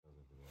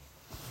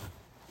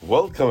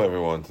Welcome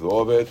everyone to the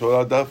Ovei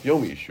Torah Daf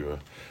Yomi Shur.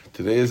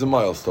 Today is a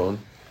milestone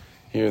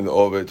here in the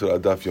Ovei Torah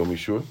Daf Yomi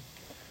Shur.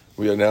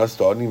 We are now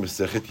starting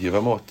Masechet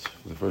Yevamot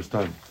for the first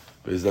time.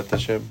 Be'ezrat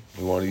Hashem,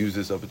 we want to use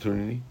this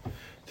opportunity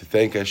to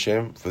thank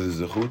Hashem for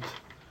the zechut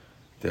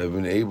to have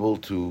been able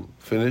to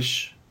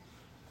finish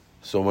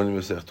so many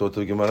Masechtot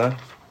of Gemara.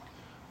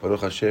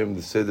 Baruch Hashem,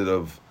 the Seder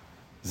of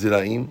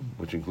Ziraim,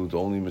 which includes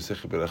only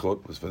Masechet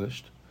Berachot, was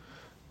finished,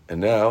 and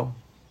now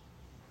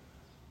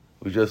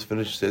we just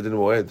finished Seder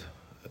Moed.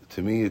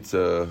 To me, it's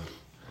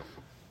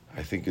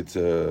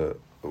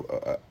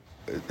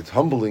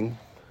humbling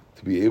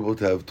to be able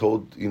to have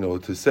told,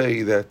 to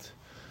say that,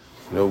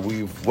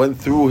 we've went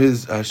through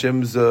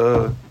Hashem's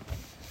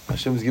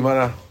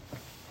Gemara.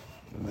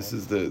 This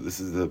is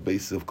the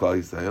basis of Klal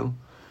Yisrael,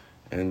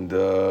 and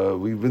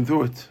we've been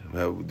through it.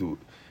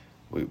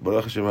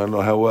 Baruch Hashem, I don't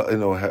know how well,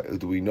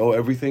 do we know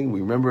everything?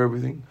 We remember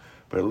everything,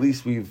 but at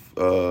least we've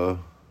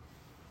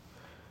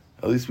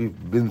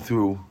been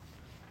through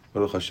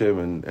Baruch Hashem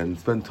and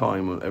spend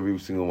time on every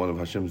single one of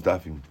Hashem's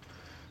dafim.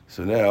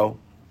 So now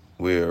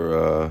we're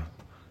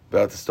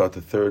about to start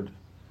the third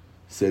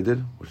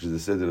Seder, which is the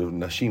Seder of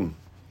Nashim.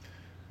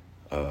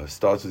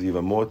 Starts with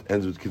Yevamot,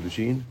 ends with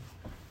Kiddushin,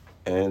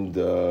 and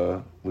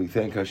we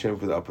thank Hashem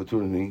for the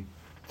opportunity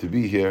to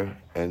be here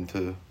and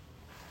to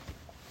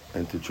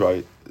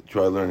try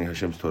learning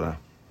Hashem's Torah.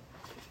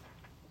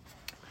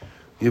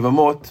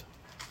 Yevamot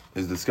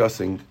is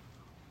discussing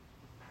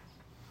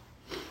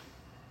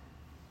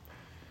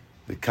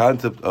the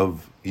concept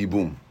of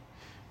Yibum.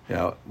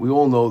 Now, we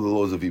all know the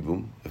laws of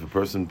Yibum. If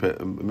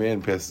a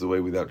man passes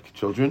away without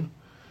children,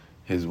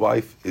 his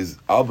wife is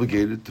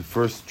obligated to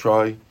first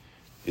try,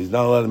 is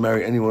not allowed to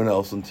marry anyone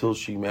else until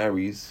she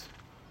marries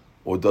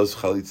or does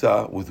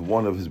chalitza with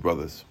one of his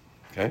brothers.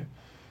 Okay?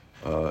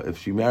 If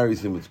she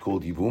marries him, it's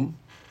called Yibum.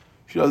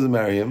 If she doesn't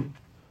marry him,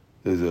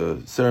 there's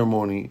a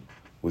ceremony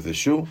with a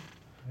shoe,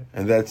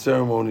 and that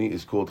ceremony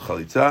is called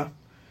chalitza,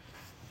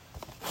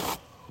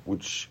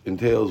 which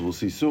entails, we'll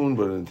see soon,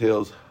 but it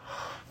entails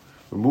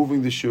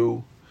removing the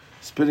shoe,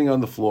 spitting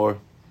on the floor,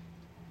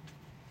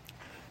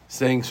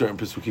 saying certain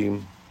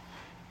pesukim,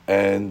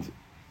 and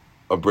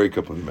a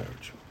breakup of the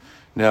marriage.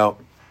 Now,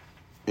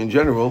 in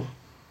general,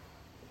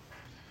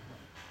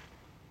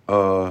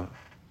 a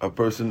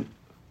person...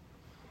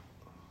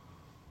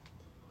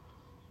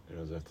 I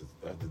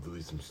have to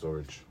delete some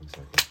storage. 1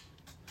 second.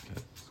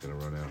 Okay. It's going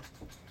to run out.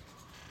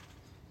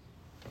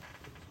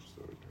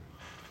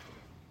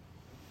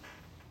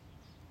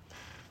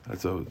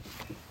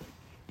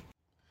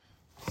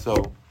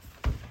 So,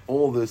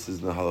 all this is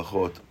the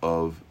halachot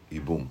of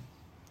Yibum.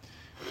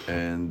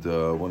 And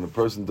when a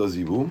person does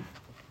Yibum,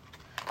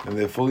 and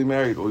they're fully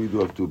married, all you do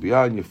have to be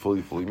on, you're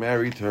fully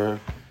married to her,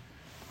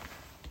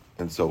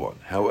 and so on.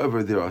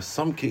 However, there are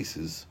some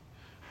cases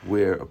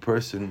where a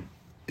person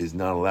is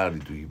not allowed to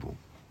do Yibum.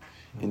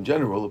 In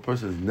general, a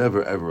person is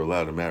never ever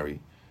allowed to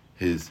marry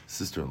his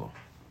sister-in-law.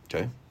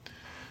 Okay?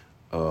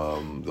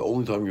 The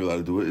only time you're allowed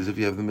to do it is if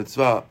you have the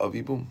mitzvah of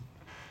Yibum.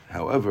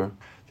 However,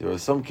 there are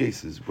some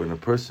cases when a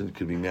person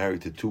could be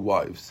married to two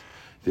wives.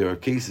 There are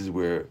cases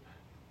where,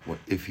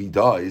 if he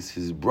dies,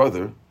 his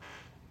brother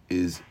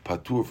is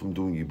patur from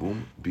doing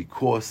Yibum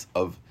because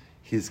of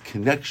his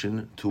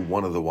connection to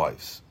one of the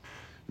wives.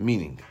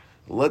 Meaning,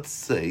 let's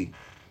say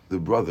the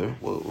brother,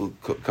 we'll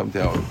come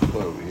to our point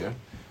over here.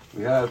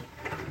 We have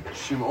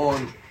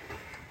Shimon,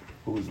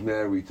 who is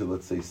married to,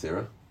 let's say,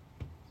 Sarah.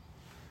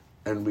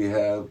 And we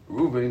have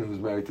Reuven, who's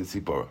married to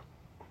Tzipora.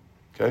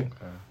 Okay?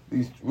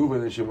 These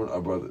Reuven and Shimon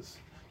are brothers.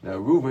 Now,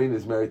 Reuven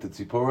is married to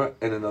Tzipora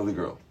and another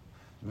girl.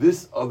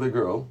 This other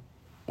girl,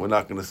 we're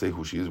not going to say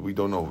who she is. We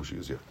don't know who she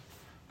is yet.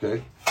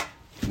 Okay?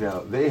 Now,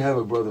 they have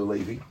a brother,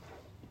 Levi.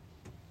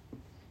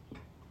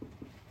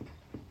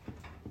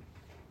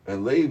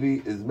 And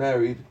Levi is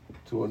married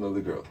to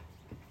another girl.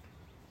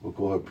 We'll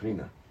call her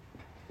Prina.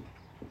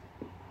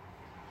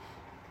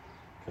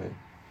 Okay?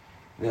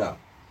 Now,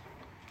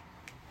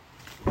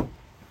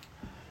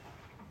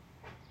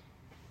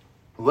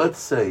 let's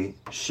say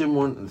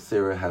Shimon and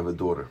Sarah have a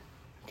daughter.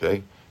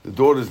 Okay? The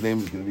daughter's name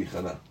is going to be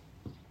Chana.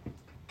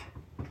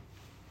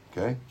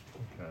 Okay?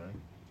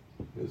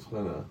 Here's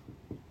Chana.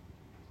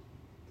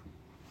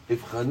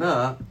 If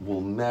Chana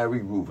will marry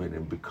Reuven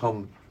and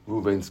become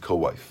Reuven's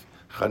co-wife,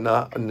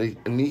 Chana,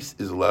 a niece,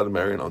 is allowed to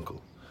marry an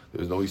uncle.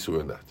 There's no issue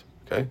in that.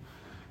 Okay?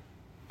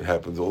 It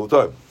happens all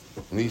the time.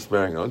 A niece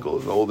marrying an uncle,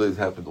 in the old days,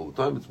 happened all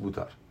the time. It's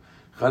mutar.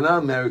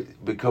 Chana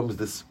becomes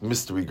this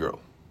mystery girl.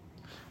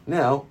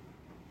 Now,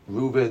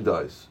 Reuven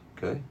dies,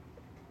 okay?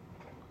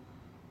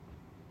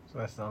 So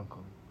that's the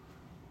uncle.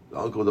 The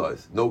uncle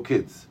dies. No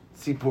kids.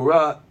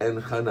 Tzipora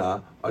and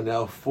Chana are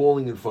now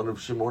falling in front of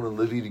Shimon and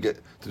Levi to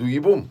do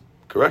Yibum,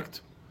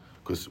 correct?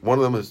 Because one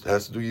of them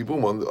has to do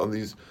Yibum on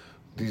these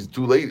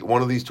two ladies.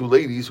 One of these two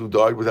ladies who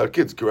died without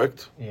kids,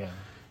 correct? Yeah.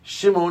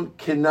 Shimon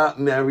cannot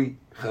marry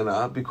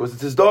Chana because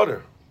it's his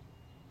daughter.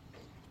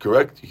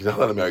 Correct? He's not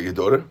allowed to marry your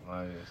daughter.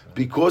 Oh, yes,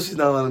 Because he's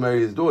not allowed to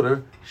marry his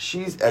daughter,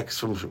 she's ex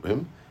from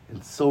him,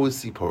 and so is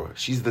Sipora.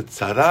 She's the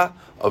tzara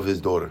of his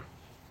daughter.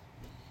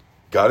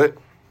 Got it?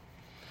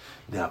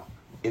 Now,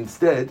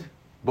 instead,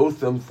 both of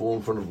them fall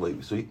in front of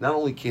Levi. So not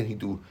only can't he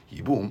do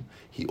Yibum,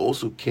 he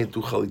also can't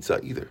do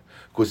Chalitza either.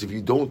 Because if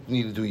you don't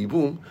need to do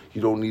Yibum,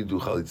 you don't need to do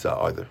Chalitza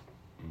either.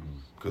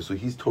 Because so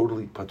he's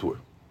totally patur.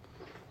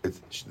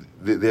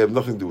 They have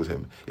nothing to do with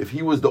him. If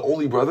he was the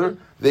only brother,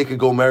 they could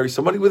go marry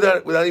somebody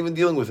without even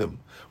dealing with him.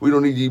 We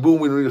don't need Yibum,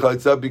 we don't need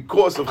Chalitza.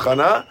 Because of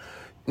Chana,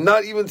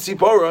 not even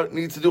Tzipora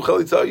needs to do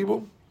Chalitza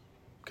Yibum.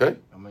 Okay?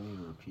 I'm going to need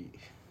to repeat.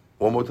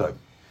 One more time.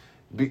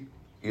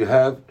 You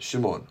have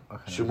Shimon.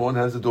 Okay. Shimon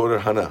has a daughter,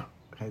 Hannah.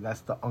 Okay,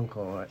 that's the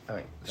uncle, right?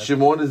 Right.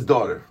 Shimon is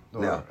daughter.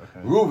 Now,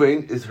 okay.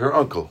 Reuven is her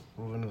uncle.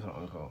 Reuven is her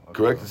uncle. Okay.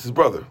 Correct? It's his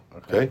brother.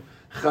 Okay?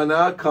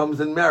 Hannah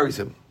comes and marries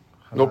him.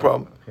 No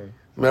problem. Okay.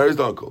 Marries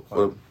the uncle.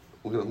 I'm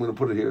going to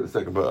put it here in a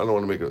second, but I don't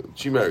want to make it.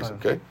 She marries him,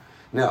 okay?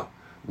 Now,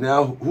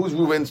 who's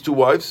Reuven's two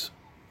wives?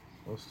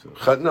 Those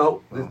two.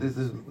 No, this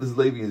is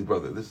Levi, his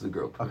brother. This is a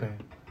girl. Priya. Okay.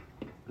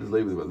 This is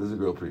Levi, the brother. This is a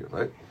girl, Priya,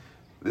 right?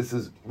 This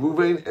is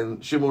Reuven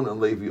and Shimon and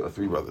Levi are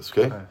three brothers,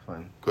 okay? Okay,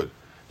 fine. Good.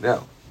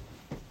 Now,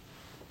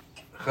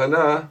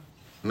 Hannah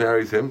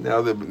marries him.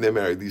 Now they're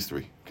married, these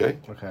three, okay?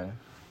 Okay.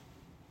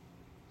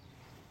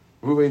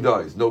 Reuven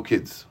dies, no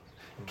kids.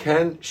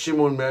 Can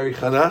Shimon marry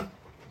Hannah?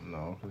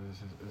 No, because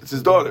It's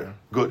his daughter.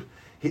 Good.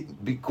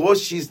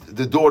 Because she's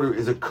the daughter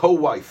is a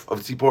co-wife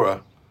of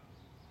Tzipora.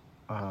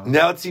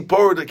 Now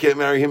Tzipora can't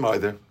marry him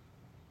either.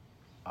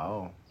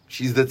 Oh.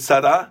 She's the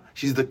tzara.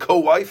 She's the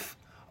co-wife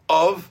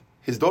of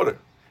his daughter,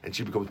 and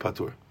she becomes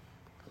patur.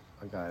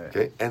 I got it.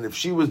 Okay. And if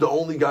she was the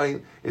only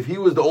guy, if he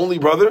was the only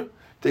brother,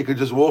 they could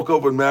just walk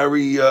over and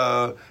marry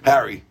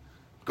Harry.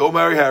 Go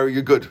marry Harry.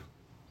 You're good.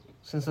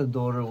 Since the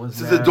daughter was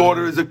Since the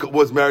daughter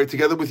was married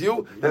together with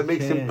you, that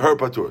makes him her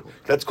patur.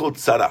 That's called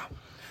tzara.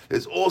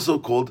 It's also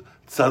called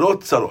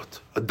tzarot,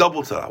 a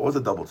double tzara. What's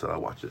a double tzara?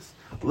 Watch this.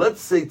 Let's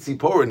say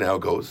Tzipora now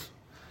goes.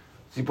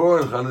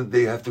 Tzipora and Hannah,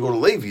 they have to go to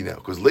Levi now,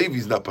 because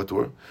Levi's not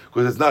patur,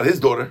 because it's not his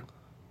daughter,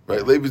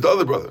 right? Levi's the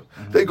other brother.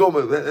 Mm-hmm. They go,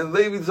 and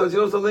Levi says, you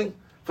know something?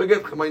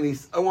 Forget my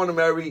niece. I want to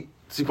marry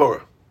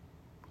Tzipora.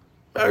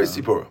 Marry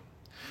Tzipora.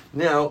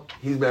 Now,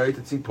 he's married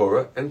to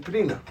Tzipora and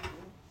Penina.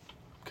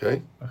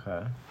 Okay?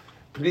 Okay.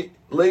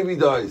 Levi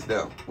dies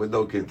now, with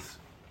no kids.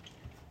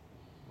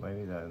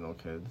 Levi died, no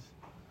kids.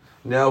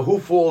 Now, who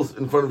falls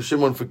in front of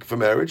Shimon for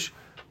marriage?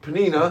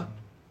 Penina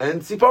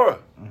and Tzipora.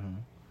 Mm-hmm.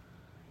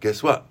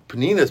 Guess what?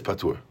 Penina is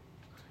patur.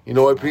 You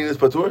know why Penina is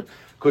patur?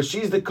 Because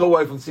she's the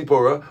co-wife of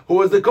Tzipora, who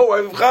was the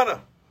co-wife of Chana.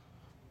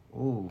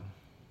 Ooh.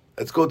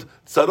 It's called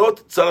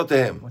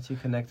tzarotehem. What's he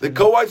connected? The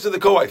co-wife's of the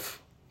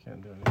co-wife.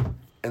 Can't do anything.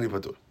 Any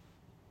patur.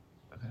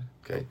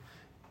 Okay.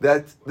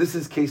 Okay? This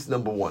is case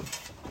number one.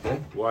 Okay?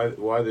 Why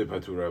they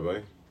patur,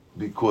 Rabbi?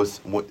 Because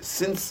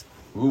since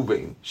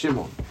Reuven,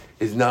 Shimon,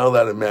 is not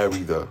allowed to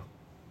marry But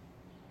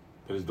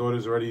his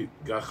daughter's already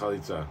got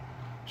chalitza.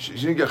 She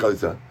didn't get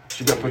chalitza.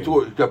 She got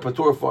patur. Got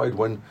paturified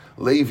when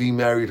Levi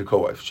married a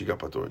co-wife. She got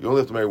patur. You only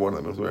have to marry one of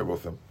them. You don't have to marry both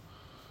of them.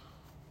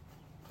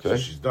 Okay? So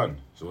she's done.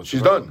 So what's She's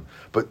the problem?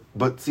 done.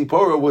 But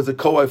Tzipora was a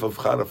co-wife of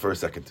Chana for a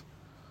second.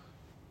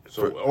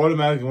 So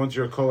automatically, once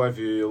you're a co-wife,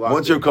 you're locked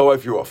Once you're a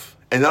co-wife, you're off.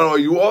 And not only are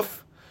you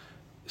off,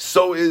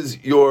 so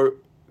is your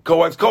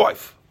co-wife's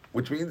co-wife,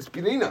 which means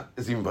Penina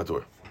is even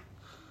patur.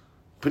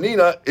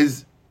 Penina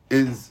is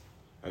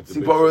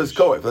Tzipora's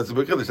co-wife. That's a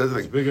big chiddush. That's the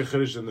It's thing. bigger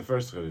chiddush than the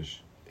first chiddush.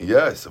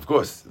 Yes, of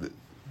course.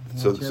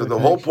 So the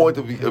whole point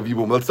of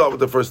Yibum. Let's start with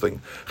the first thing.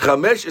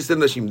 Chamesh Esem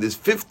Nashim. There's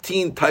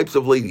 15 types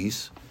of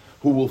ladies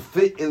who will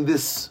fit in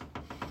this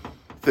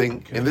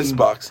thing, in this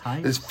box.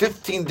 Types? There's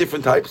 15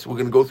 different types. We're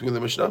going to go through in the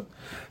Mishnah.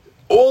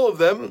 All of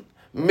them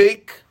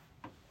make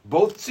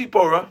both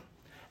Tzipora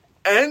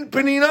and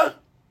Penina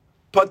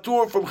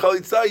patur from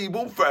Chalitza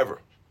Yibum forever.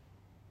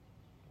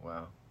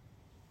 Wow.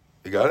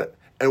 You got it?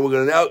 And we're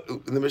going to now,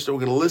 in the Mishnah,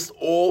 we're going to list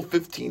all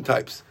 15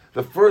 types.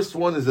 The first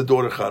one is the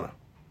daughter Chana.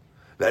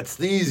 That's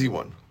the easy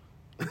one.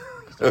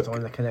 That's the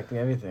one that's connecting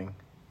everything.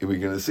 We're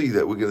going to see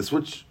that. We're going to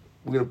switch.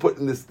 We're going to put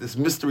in this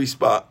mystery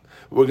spot.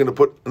 We're going to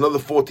put another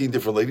 14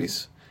 different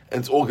ladies, and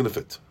it's all going to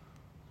fit.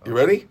 You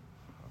ready?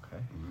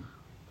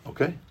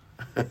 Okay.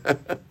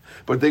 Okay.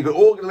 But they're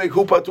all going to make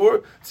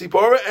Hupatur,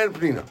 Tzipora, and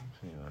Penina.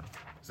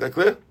 Is that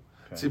clear?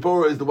 Okay.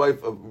 Tzipora is the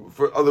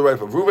other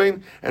wife of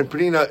Reuven, and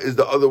Penina is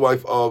the other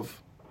wife of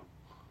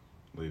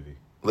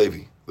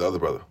Levi, the other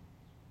brother.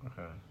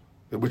 Okay.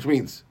 Which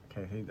means?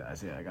 Okay, he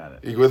dies. Yeah, I got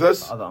it. You with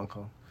us? The other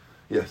uncle.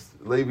 Yes.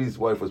 Levi's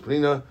wife was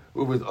Penina,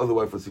 Reuven's other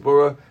wife was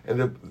Tzipora, and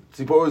then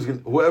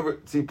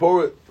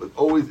Tzipora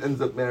always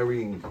ends up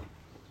marrying.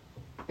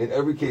 In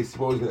every case,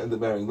 Tzipora is going to end up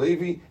marrying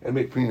Levi and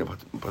make Penina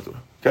patur.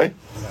 Okay?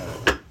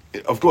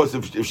 Of course,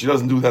 if she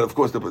doesn't do that, of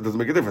course, that doesn't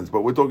make a difference.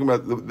 But we're talking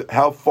about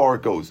how far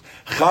it goes.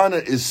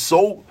 Chana is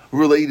so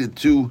related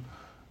to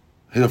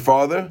her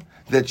father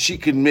that she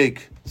can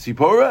make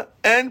Tzipora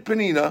and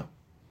Penina,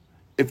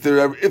 if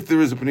there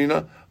is a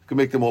Penina, can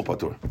make them all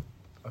patur.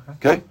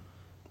 Okay?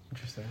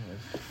 Interesting.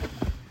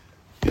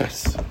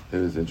 Yes, it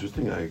is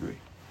interesting. I agree.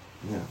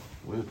 Yeah.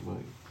 Where's my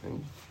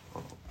thing?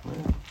 Oh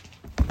man,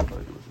 what do I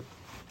do with it?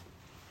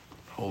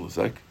 Hold a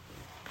sec.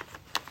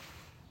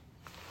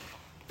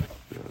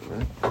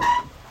 Right.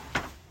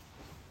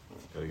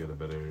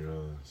 better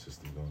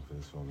system going for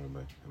this phone,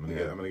 Rabbi.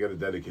 I'm gonna get a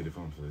dedicated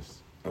phone for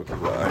this. Okay,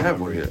 well, I have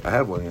one here.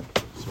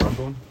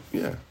 Smartphone?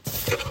 Yeah.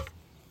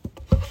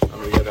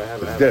 I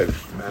have It's dead.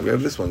 We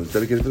have this one. It's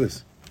dedicated for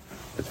this.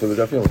 It's for the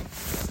Daf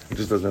Yomi. It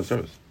just doesn't have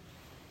service.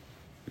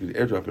 You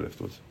can airdrop it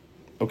afterwards.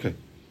 Okay.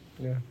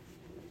 Yeah.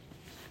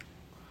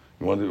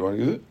 You want to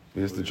use it?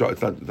 It's the charge.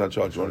 It's not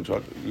charged. You want to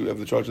charge? You have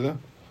the charger there?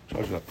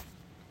 Charge it up.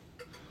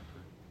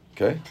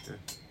 Okay.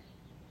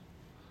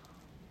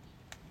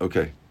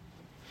 Okay.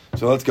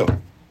 So let's go.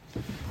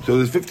 So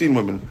there's 15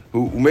 women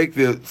who make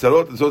the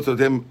tzarot and so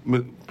them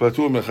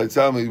patur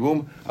mechaytzah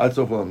meibum ad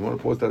sof olam. You want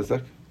to pause that a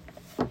sec?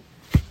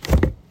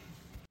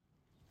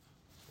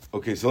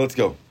 Okay, so let's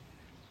go.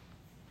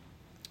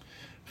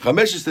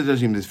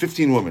 There's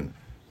 15 women.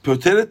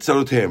 Poteret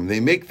tzarotem. They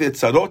make their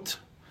tzarot,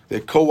 their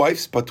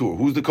co-wives patur.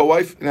 Who's the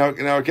co-wife in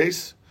our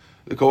case?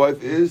 The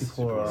co-wife is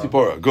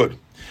Sipora. Good.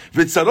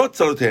 V'tzarot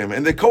tzarotem.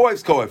 And the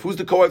co-wife's co-wife. Who's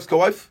the co-wife's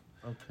co-wife?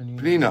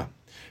 Penina.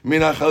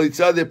 Mina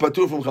chalitza, they're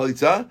patur from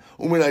chalitza,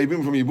 umina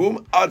yibum from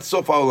yibum, ad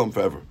sof ha'olam,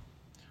 forever.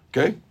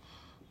 Okay?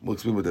 We'll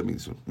explain what that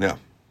means soon. Now,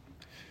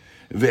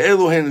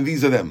 ve'elohen,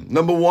 these are them.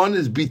 Number one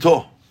is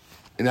bito.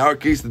 In our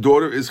case, the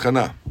daughter is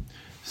Chana.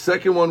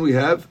 Second one we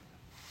have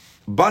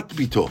bat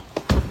bito.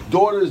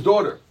 Daughter is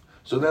daughter.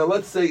 So now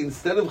let's say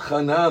instead of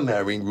Chana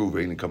marrying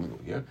Reuven and coming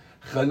over here,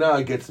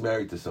 Chana gets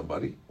married to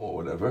somebody, or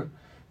whatever,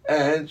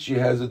 and she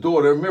has a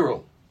daughter,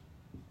 Miriam.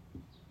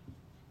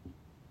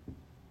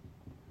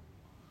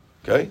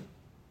 Okay?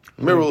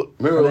 Miriam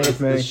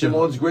is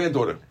Shimon's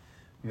granddaughter.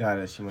 Got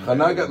it. Shimon.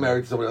 Chana got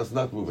married to somebody else,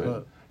 not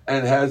Reuven,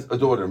 and has a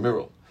daughter,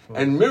 Miriam.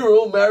 And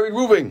Miriam married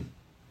Reuven.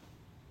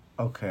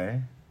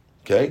 Okay.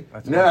 Okay?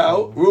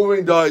 Now,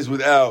 Reuven dies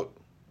without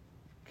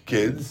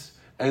kids,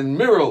 and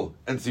Miriam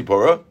and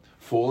Sipora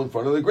fall in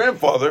front of the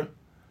grandfather,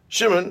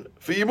 Shimon,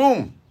 for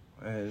Yibum.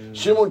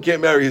 Shimon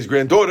can't marry his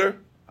granddaughter.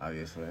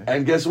 Obviously.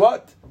 And guess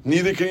what?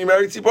 Neither can he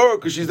marry Tzipora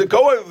because she's the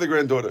co-wife of the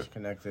granddaughter.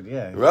 Connected,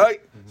 yeah.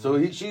 Right? Mm-hmm.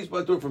 So she's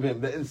patur from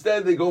him.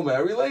 Instead, they go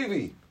marry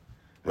Levi.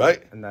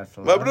 Right? And that's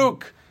the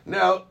Mabruk.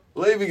 Now,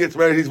 Levi gets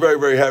married. He's very,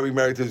 very happy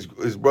married to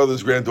his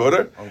brother's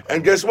granddaughter. Okay.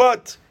 And guess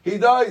what? He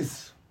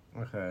dies.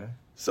 Okay.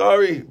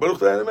 Sorry. Baruch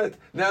Emet.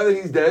 Now that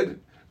he's dead,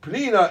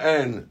 Penina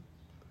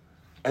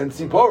and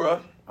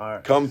Tzipora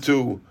come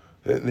to...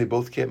 And they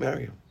both can't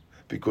marry him.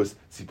 Because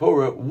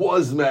Tzipora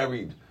was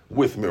married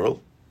with Miriam.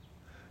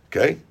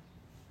 Okay?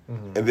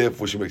 Mm-hmm. And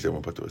therefore she makes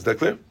everyone patur. Is that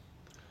clear?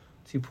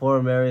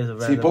 Tzipora marries a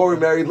random... Tzipora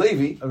married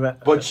Levi,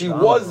 but she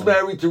was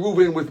married to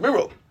Reuven with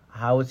Miriam.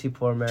 How would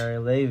Tzipora marry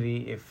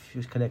Levi if she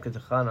was connected to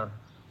Chana?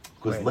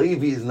 Because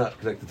Levi is not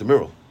connected to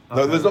Miriam.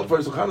 Okay. No, there's no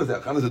first. So Chana's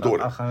out. Chana's a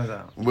daughter. Chana's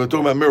out. We're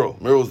talking about Miriam.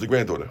 Miriam's the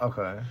granddaughter.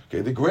 Okay.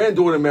 Okay, the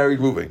granddaughter married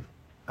Reuven.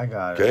 I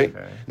got it. Okay?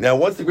 Now,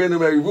 once the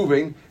granddaughter married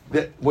Reuven,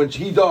 when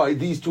he died,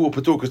 these two were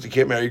patur because they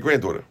can't marry a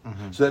granddaughter.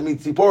 Mm-hmm. So that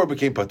means Tzipora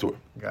became patur.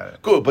 Got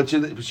it. Good, but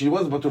she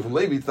wasn't patur from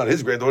Levi. It's not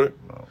his granddaughter.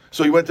 No.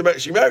 So he went to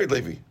she married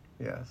Levi.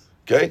 Yes.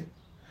 Okay?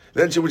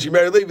 Then when she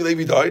married Levi,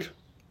 Levi died.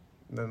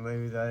 Then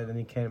Levi died, and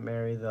he can't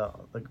marry the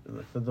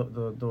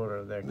daughter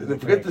of their...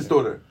 Forget this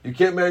daughter. You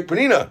can't marry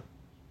Penina.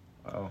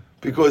 Oh.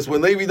 Because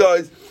when Levi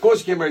dies, of course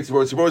you can't marry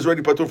Tzipora. Tzipora was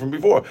already patur from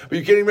before. But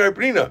you can't even marry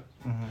Penina.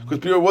 Because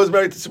Penina was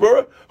married to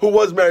Tzipora, who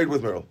was married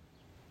with Miriam.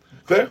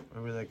 Clear?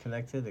 Were they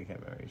connected? They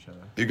can't marry each other.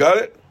 You got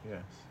it?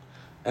 Yes.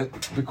 And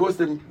because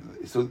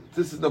so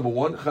this is number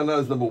one. Chana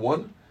is number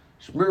one.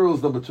 Miriam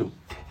is number two.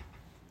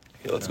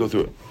 Okay, let's go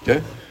through it.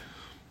 Okay?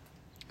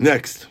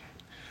 Next.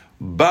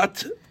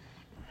 Bat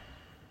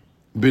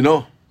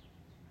Bino.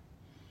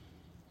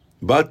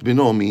 Bat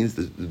Bino means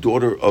the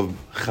daughter of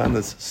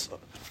Chana's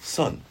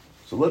son.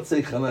 So let's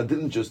say Chana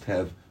didn't just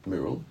have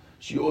Miriam.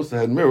 She also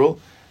had Miriam,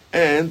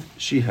 and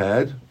she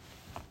had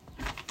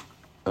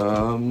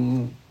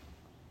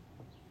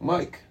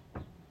Mike.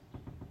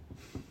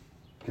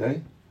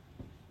 Okay?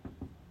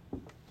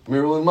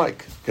 Miriam and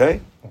Mike. Okay?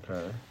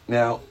 Okay.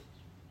 Now,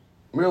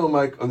 Miriam and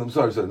Mike, I'm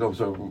sorry.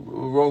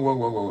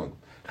 Wrong.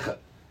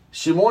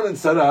 Shimon and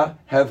Sarah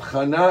have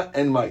Chana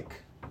and Mike.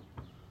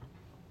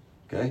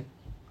 Okay?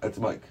 That's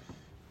Mike.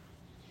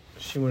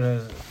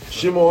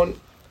 Shimon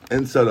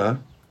and Sarah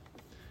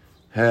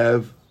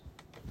have...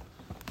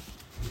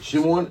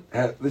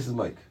 this is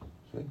Mike.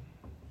 Okay?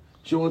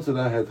 Shimon and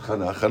Sarah had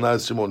Chana. Chana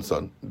is Shimon's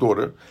son,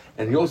 daughter.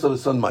 And he also has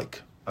a son,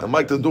 Mike. Now,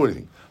 Mike doesn't do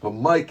anything. But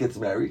Mike gets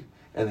married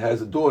and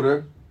has a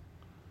daughter,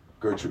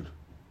 Gertrude.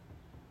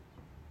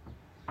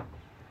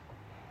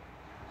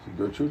 See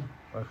Gertrude?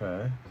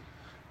 Okay.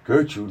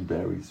 Gertrude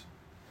marries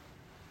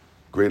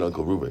great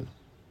uncle Reuben.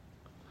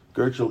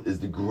 Gertrude is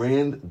the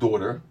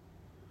granddaughter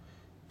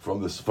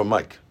from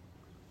Mike.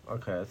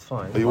 Okay, that's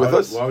fine. Are you with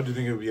us? Why would you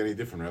think it would be any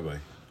different, Rabbi?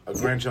 A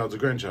grandchild's a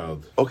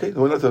grandchild. Okay,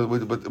 no, but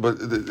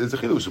there's a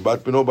chidush.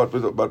 Bat pino, bat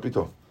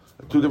pito.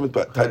 Two different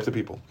types of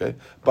people. Okay,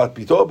 bat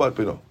pito, bat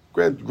pino.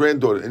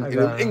 Granddaughter.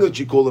 In English,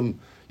 you call them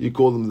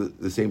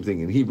the same thing.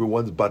 In Hebrew,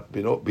 one's bat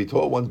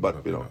pito, one's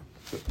bat pino.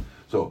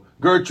 So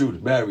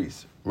Gertrude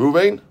marries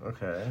Reuven.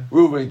 Okay.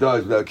 Reuven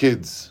dies without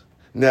kids.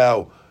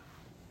 Now,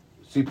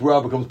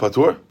 Sipora becomes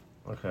patur.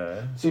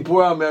 Okay.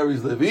 Sipora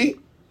marries Levi.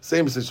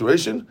 Same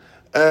situation.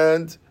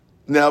 And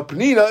now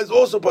Penina is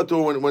also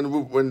patur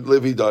when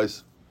Levi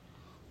dies.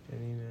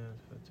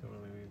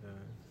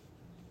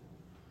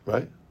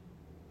 Right?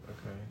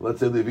 Okay. Let's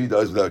say Levi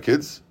dies without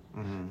kids.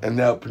 And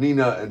now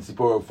Penina and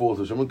Sipporah fall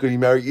to Shimon. Could he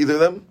marry either of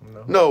them?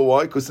 No.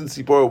 Why? Because since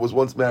Sipporah was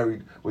once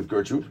married with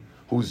Gertrude,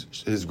 who's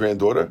his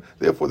granddaughter,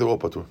 therefore they're all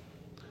patur.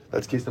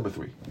 That's case number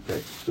 3.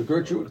 Okay. So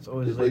Gertrude It's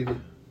always is like lady.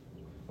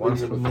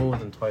 once lady number removed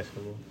 3. and twice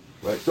removed.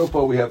 Right. So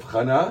far we have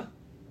Chana,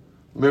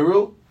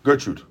 Miriel,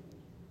 Gertrude.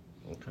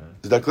 Okay.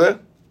 Is that clear?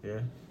 Yeah.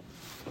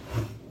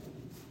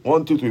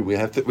 1, 2, 3. We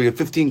have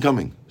 15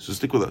 coming. So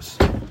stick with us.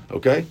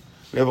 Okay.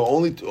 We have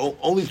only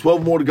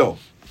 12 more to go.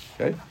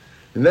 Okay.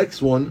 The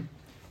next one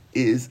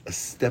is a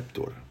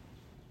stepdaughter.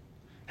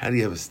 How do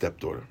you have a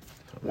stepdaughter?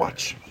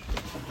 Watch.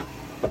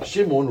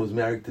 Shimon was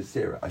married to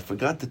Sarah. I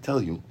forgot to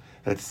tell you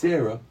that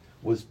Sarah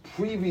was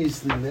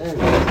previously married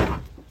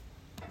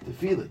to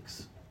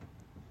Felix.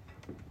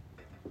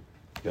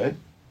 Okay?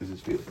 This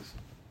is Felix.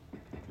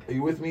 Are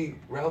you with me,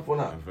 Ralph, or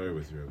not? I'm very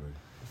with you, Rabbi.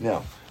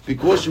 Now,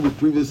 because she was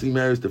previously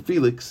married to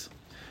Felix,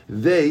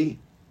 they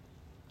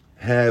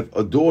have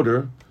a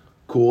daughter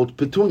called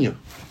Petunia.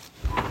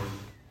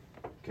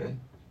 Okay?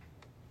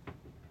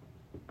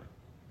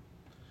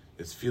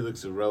 Is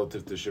Felix a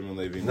relative to Shimon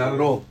Levi? Not at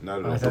all. Not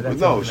at I all. said that-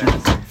 No,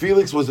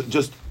 Felix was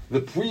just the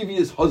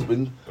previous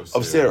husband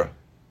of Sarah.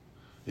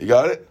 You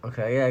got it?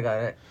 Okay, yeah, I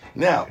got it.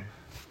 Now,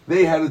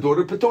 they had a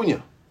daughter,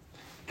 Petunia.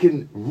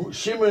 Can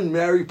Shimon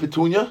marry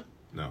Petunia?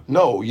 No.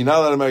 No, you're not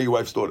allowed to marry your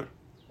wife's daughter.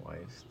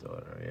 Wife's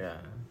daughter, yeah.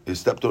 Your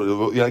stepdaughter.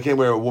 You know, I can't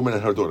marry a woman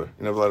and her daughter.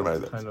 You're never allowed to marry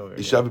that. I know, yeah.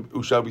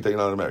 Ushabi, you're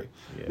not allowed to marry.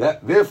 Yeah.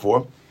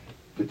 Therefore,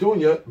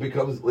 Petunia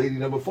becomes lady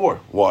number 4.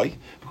 Why?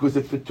 Because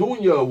if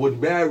Petunia would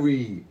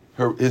marry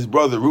his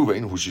brother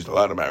Reuven, who she's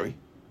allowed to marry,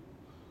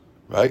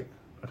 right?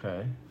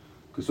 Okay.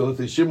 So let's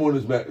say Shimon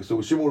is married.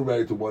 So Shimon was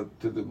married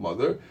to the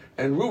mother,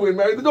 and Reuven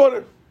married the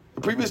daughter,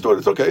 the previous daughter.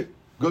 It's okay,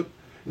 good.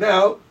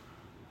 Now,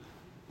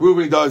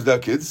 Reuven dies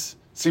without kids.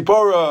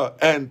 Sipporah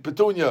and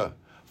Petunia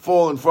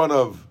fall in front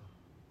of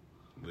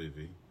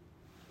Levi.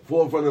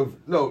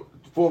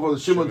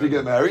 Shimon to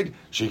get married.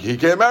 He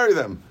can't marry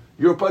them.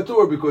 You're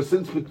patur because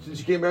since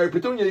you can't marry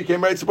Petunia, you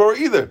can't marry Sipporah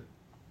either.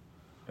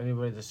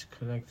 Anybody that's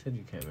connected,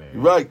 you can't marry.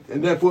 Right,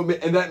 and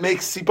that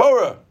makes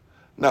Sipporah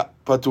not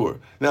patur.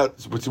 Now,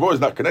 Sipporah is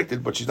not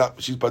connected, but she's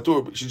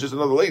patur. But she's just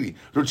another lady.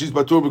 So she's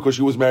patur because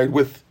she was married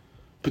with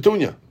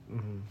Petunia.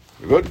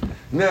 Mm-hmm. Good.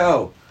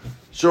 Now,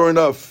 sure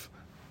enough,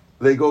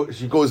 she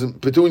goes and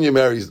Petunia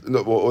marries.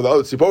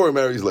 Sipporah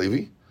marries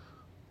Levi.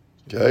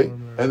 Okay,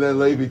 and then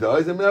Levi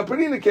dies, and now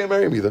Penina can't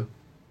marry him either.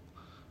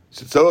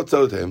 So sell it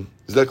to him.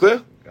 Is that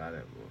clear? Got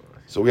it.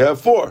 So we have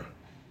 4.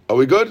 Are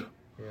we good?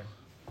 Yeah.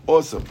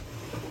 Awesome.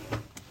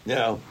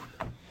 Now,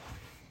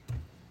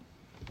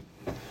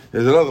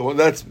 there's another one.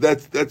 That's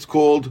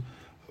called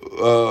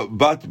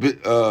bat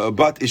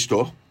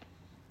ishto.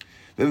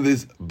 Then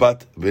there's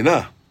bat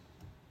bina.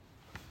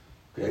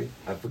 Okay,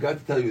 I forgot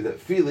to tell you that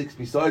Felix,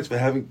 besides for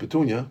having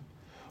Petunia,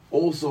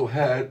 also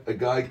had a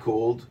guy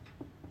called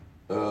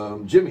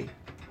Jimmy.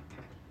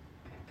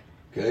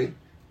 Okay,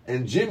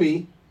 and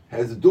Jimmy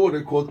has a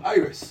daughter called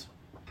Iris.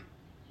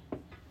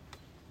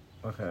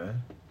 Okay.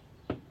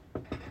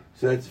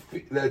 So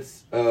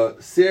that's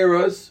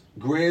Sarah's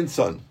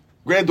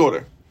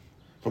granddaughter,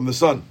 from the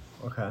son.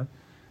 Okay.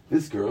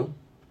 This girl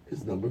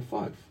is number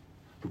 5,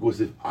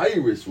 because if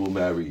Iris will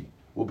marry,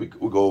 we'll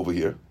go over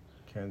here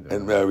Can't do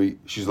and it. marry.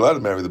 She's allowed to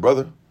marry the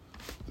brother.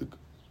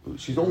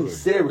 She's only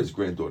Sarah's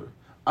granddaughter.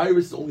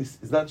 Iris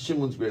is not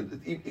Shimon's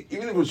granddaughter. Even if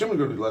it was Shimon's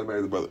granddaughter, she's allowed to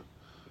marry the brother.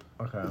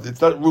 Okay. It's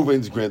not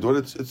Reuven's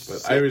granddaughter.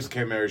 But Iris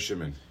can't marry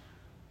Shimon.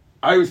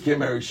 Iris can't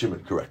marry Shimon.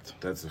 Correct.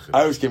 That's the chiddush.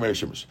 Iris can't marry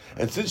Shimon.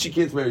 And since she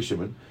can't marry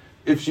Shimon,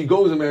 if she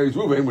goes and marries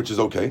Reuven, which is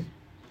okay,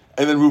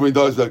 and then Reuven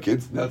dies without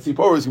kids, now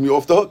Tzipporah is going to be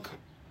off the hook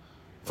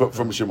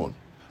from Shimon.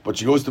 But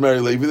she goes to marry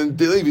Levi, then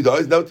Levi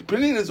dies, now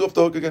Penina is off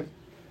the hook again.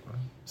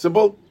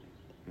 Simple?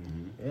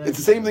 Yeah. It's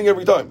the same thing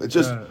every time. It's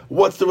just,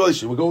 what's the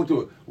relation? We're going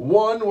to it.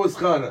 1 was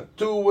Chana,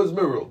 2 was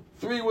Miriel,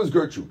 3 was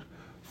Gertrude,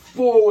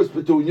 4 was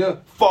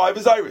Petunia, 5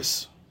 is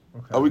Iris.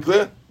 Okay. Are we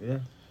clear? Yeah.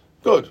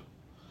 Good.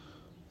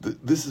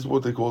 This is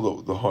what they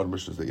call the hard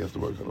missions that you have to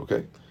work on,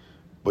 okay?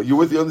 But you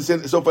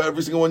understand? So far,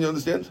 every single one you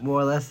understand?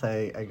 More or less,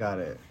 I got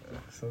it.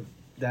 So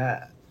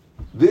that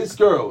This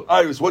girl,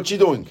 Iris, what's she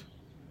doing?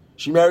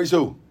 She marries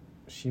who?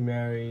 she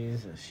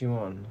marries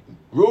Shimon.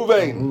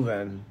 Reuven,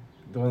 Reuven,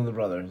 one of the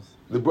brothers.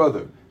 the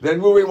brother. Then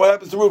Reuven, what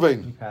happens to He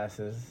Reuven?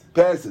 passes.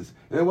 Passes.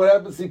 And then what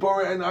happens to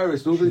Sipporah and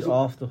Iris? She's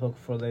off the hook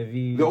for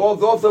Levi. They're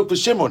all also for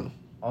Shimon.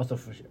 Also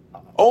for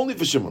Only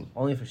for Shimon.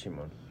 only for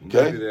Shimon.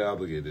 Okay. Maybe they're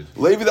obligated.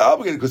 Levi, they're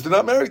obligated because they're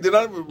not married. They're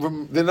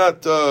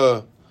not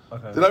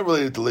Okay. They're not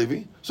related to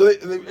Levi. So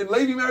and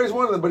Levi marries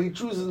one of them, but he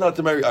chooses not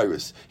to marry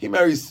Iris. He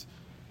marries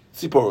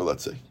Sipporah,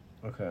 let's say.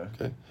 Okay.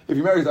 Okay. If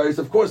he marries Iris,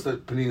 of course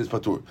that Penina is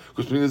patur,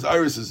 because Penina's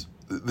Iris is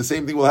the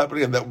same thing will happen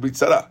again. That will be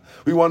tzara.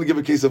 We want to give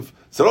a case of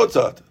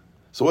tzarot.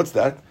 So what's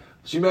that?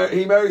 He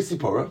marries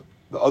Sipporah,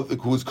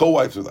 who is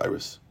co-wives with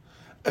Iris,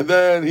 and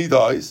then he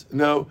dies.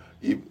 Now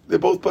they're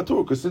both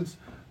patur, because since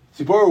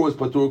Tzipora was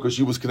patur because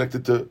she was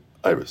connected to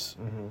Iris.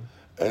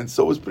 And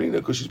so was Penina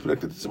because she's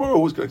connected to Tzipora, who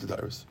was connected to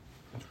Iris.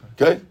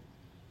 Okay?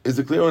 Is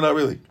it clear or not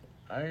really?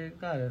 I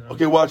got it.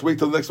 Okay, watch. Wait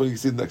till the next one. You can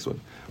see the next one.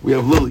 We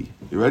have Lily.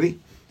 You ready?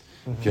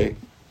 Okay.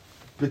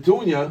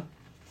 Petunia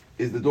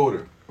is the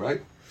daughter,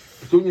 right?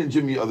 Petunia and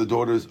Jimmy are the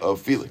daughters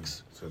of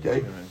Felix.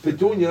 Okay?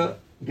 Petunia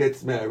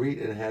gets married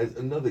and has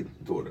another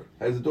daughter.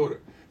 Has a daughter.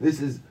 This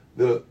is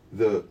the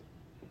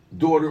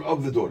daughter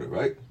of the daughter,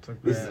 right?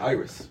 This is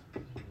Iris.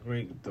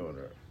 Great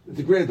daughter. It's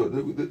a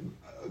granddaughter.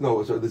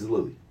 No, sorry, this is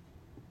Lily.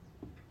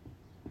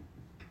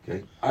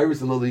 Okay?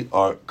 Iris and Lily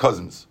are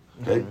cousins.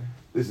 Okay?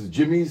 This is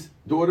Jimmy's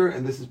daughter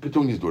and this is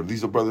Petunia's daughter.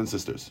 These are brother and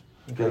sisters.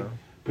 Okay?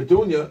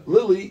 Petunia,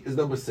 Lily is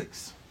number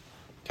 6.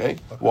 Okay?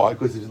 Why?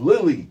 Because it's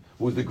Lily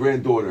who's the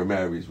granddaughter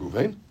marries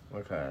Reuven.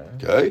 Okay.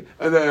 Okay?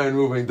 And then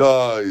Reuven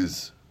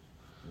dies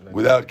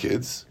without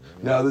kids.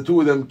 Now the two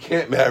of them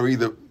can't marry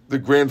the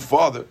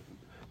grandfather.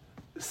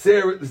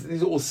 Sarah,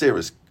 these are all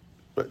Sarah's.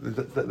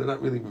 They're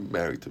not really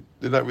married to.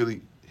 They're not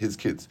really his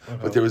kids,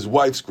 but they're his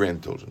wife's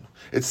grandchildren.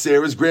 It's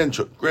Sarah's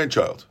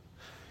grandchild.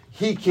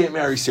 He can't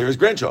marry Sarah's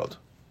grandchild.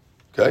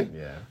 Okay?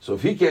 Yeah. So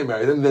if he can't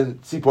marry them, then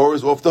Tzipora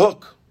is off the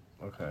hook.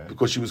 Okay.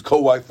 Because she was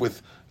co-wife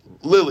with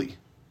Lily.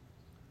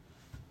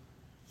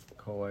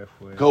 Co-wife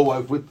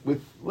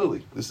with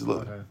Lily. This is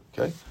Lily.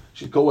 Okay?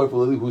 She's co-wife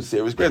with Lily, who's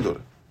Sarah's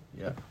granddaughter.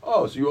 Yeah.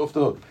 Oh, so you're off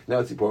the hook.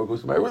 Now Tzipora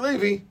goes to marry with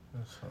Levi.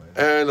 That's fine.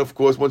 And of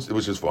course,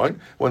 which is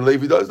fine. When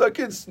Levi does that,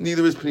 kids,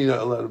 neither is Penina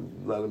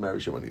allowed to marry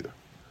Shimon either.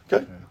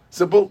 Okay?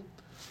 Simple.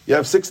 You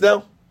have 6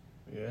 now?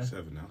 Yeah.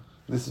 7 now.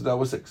 This is now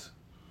we're 6.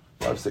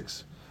 We'll have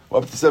 6. We're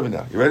up to 7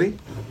 now. You ready?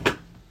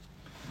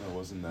 No,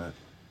 wasn't that?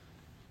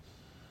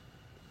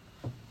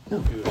 No.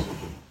 It was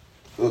simple.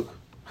 Look.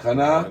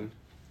 Chana, 1,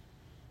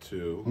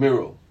 2,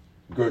 Miriel,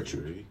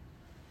 Gertrude. 3.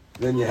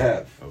 Then you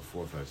have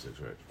 4, 5, 6,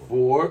 right?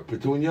 4,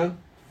 Petunia,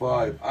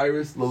 5,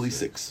 Iris, Lily,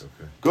 6.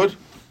 Okay. Good?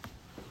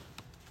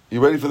 You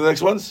ready for the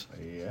next ones?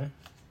 Yeah.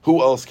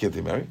 Who else can't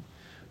they marry?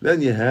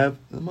 Then you have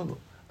the mother.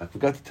 I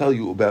forgot to tell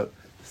you about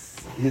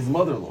his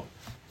mother-in-law.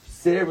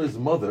 Sarah's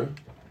mother,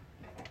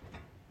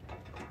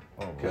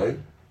 okay,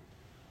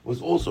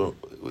 is also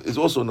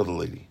another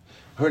lady.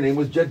 Her name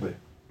was Jedbe.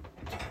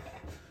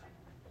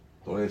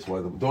 Don't ask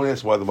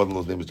why the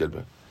mother-in-law's name is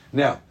Jedbe.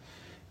 Now,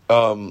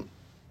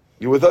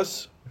 you with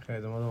us? Okay,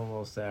 the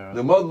mother-in-law Sarah.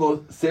 The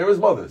mother-in-law, Sarah's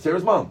mother,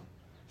 Sarah's mom.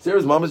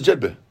 Sarah's mom is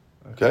Jedbe.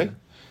 Okay?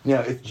 Now,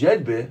 if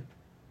Jedbe,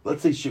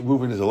 let's say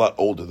Reuven is a lot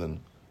older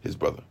than his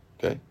brother.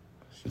 Okay?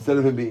 Instead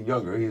of him being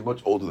younger, he's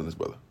much older than his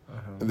brother.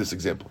 In this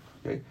example.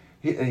 Okay?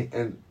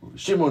 And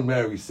Shimon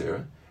marries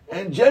Sarah,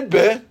 and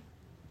Jedbe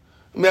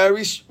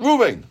marries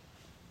Reuven.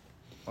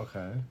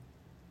 Okay.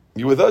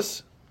 You with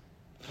us?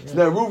 Yeah. So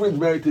now Reuven's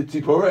married to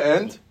Tzipora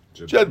and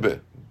Jedbe.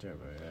 Yeah.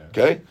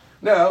 Okay?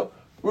 Now,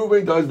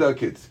 Reuven does without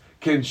kids.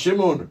 Can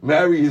Shimon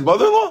marry his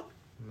mother-in-law?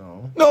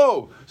 No.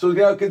 No. So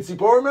now can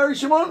Tzipora marry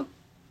Shimon?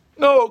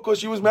 No, because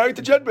she was married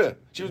to Jedbe.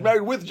 She was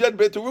married with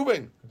Jedbe to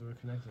Reuven. They were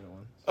connected at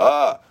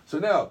once. So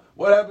now,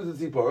 what happens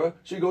to Tzipora?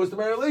 She goes to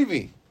marry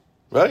Levi.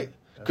 Right?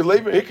 Could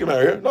Levi, he can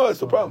marry her. No, that's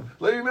the problem.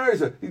 Levi marries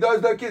her. He dies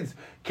without kids.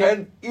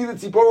 Can either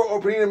Tzipora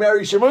or Penina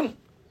marry Shimon?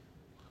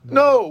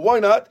 No. Why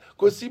not?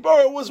 Because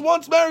Tzipora was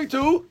once married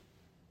to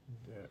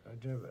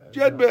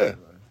Jedbe.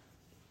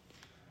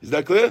 Is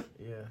that clear?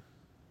 Yeah.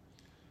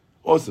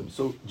 Awesome.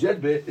 So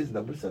Jedbe is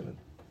number 7.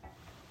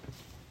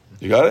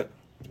 You got it?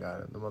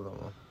 Got it. The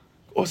mother-in-law.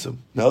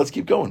 Awesome. Now let's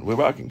keep going. We're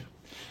rocking.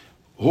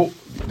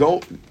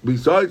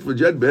 Besides for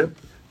Jedbe,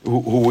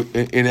 who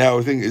in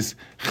our thing is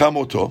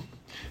Chamoto,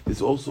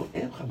 there's also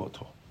Em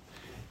Chamoto.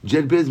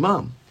 Jedbe's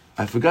mom.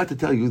 I forgot to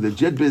tell you that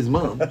Jedbe's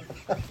mom.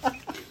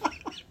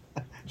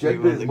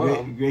 Jedbe's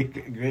mom.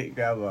 Great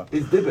grandma.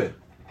 Is Dibbe.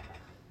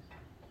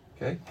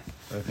 Okay?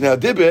 Now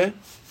Dibbe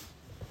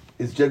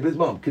is Jedbe's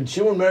mom. Can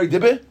Shimon marry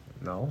Dibbe?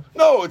 No.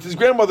 No, it's his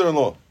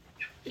grandmother-in-law.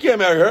 You can't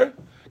marry her.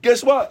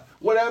 Guess what?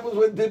 What happens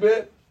when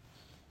Dibbe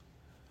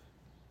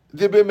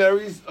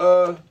marries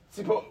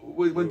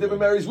when Dibbe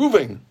marries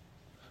Reuven?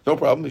 No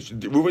problem.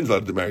 Reuven's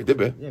allowed to marry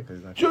Dibbe. Yeah, because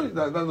he's not. Sure,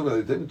 not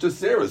related to him. Just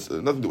Sarah's.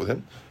 Nothing to do with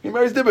him. He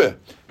marries Dibbe.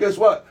 Guess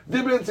what?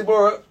 Dibbe and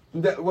Tzipora,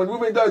 when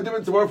Reuven dies, Dibbe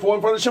and Tzipora fall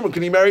in front of Shimon.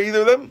 Can he marry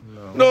either of them?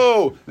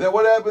 No. Then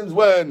what happens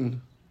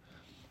when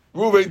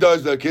Reuven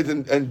dies without kids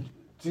and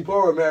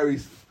Tzipora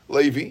marries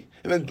Levi?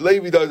 And then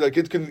Levi dies without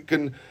kids.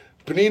 Can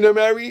Penina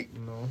marry?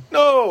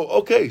 No.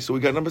 Okay, so we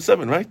got number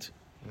 7, right?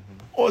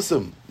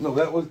 Awesome. No,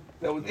 that was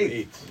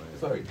 8.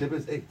 Sorry, Dibbe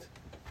is 8.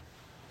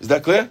 Is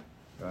that clear?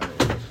 Got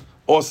it.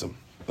 Awesome.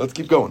 Let's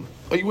keep going.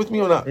 Are you with me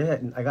or not? Yeah,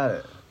 I got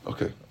it.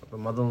 Okay. The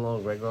mother-in-law,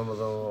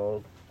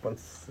 great-grandmother-in-law,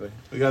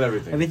 We got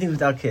everything. everything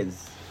without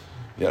kids.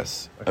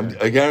 Yes. Okay.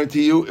 I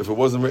guarantee you, if it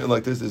wasn't written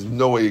like this, there's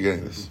no way you're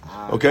getting this.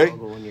 Okay?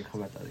 When you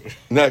come at that.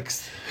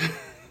 Next.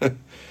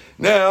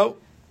 Now,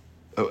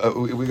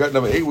 we got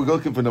number 8. We're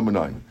looking for number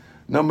 9.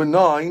 Number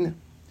 9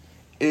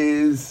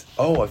 is...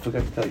 Oh, I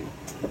forgot to tell you.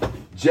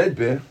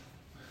 Jedbe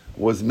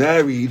was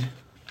married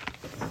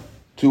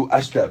to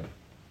Ashdab.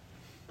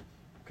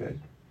 Okay?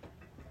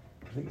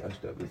 I think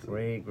Ashdab is...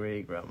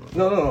 Great-grandma.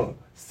 No.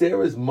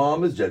 Sarah's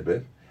mom is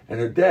Jedbe, and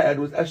her dad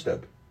was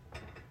Eshteb.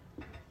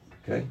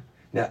 Okay?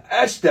 Now,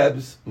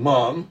 Ashteb's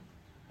mom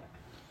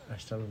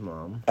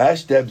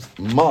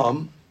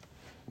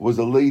was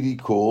a lady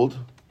called,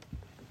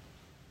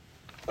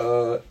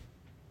 I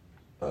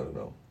don't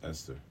know.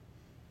 Esther.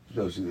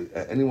 No,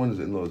 anyone who's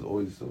in-law is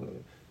always,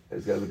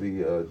 it's got to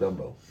be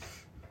Dumbbell.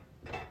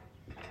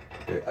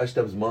 Okay,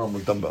 Ashteb's mom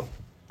was Dumbbell.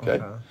 Okay?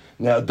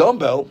 Now,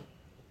 Dumbbell,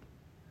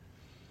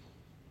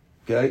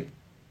 okay,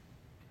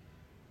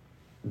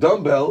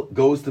 Dumbbell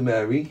goes to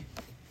marry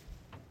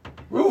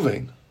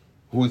Reuven,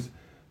 who's,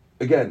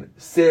 again,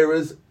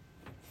 Sarah's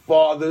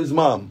father's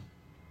mom.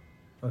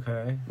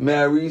 Okay.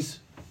 Marries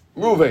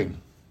Reuven.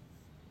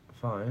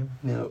 Fine.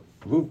 Now,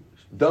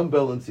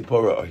 Dumbbell and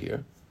Zipporah are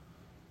here.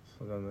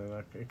 So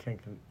then it can't.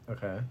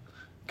 Okay.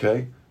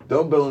 Okay?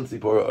 Dumbbell and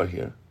Zipporah are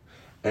here.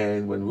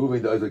 And when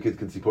Reuven dies, their kids,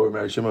 can Zipporah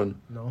marry Shimon?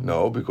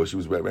 No, because she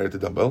was married to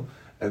Dumbbell.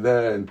 And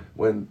then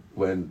when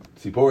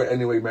Zipporah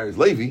anyway marries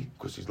Levi,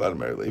 because she's allowed to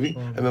marry Levi,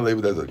 and then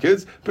Levi dies their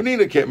kids,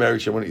 Penina can't marry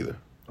Shimon either.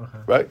 Okay.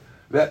 Right?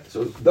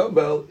 So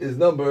Dumbbell is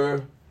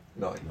number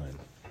 9.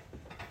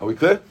 Are we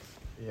clear?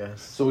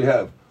 Yes. So we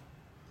have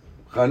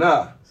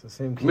Chana, It's the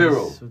same case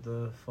Myrrel. with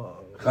the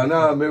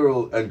Chana,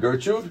 Myrrel, and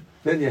Gertrude.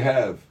 Then you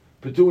have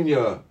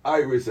Petunia,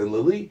 Iris, and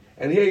Lily.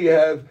 And here you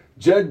have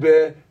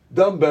Jedbe,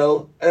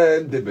 Dumbbell,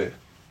 and Dibbe.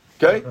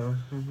 Okay?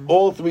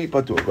 All 3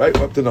 patur, right?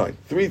 We're up to 9.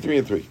 3, 3,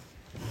 and 3.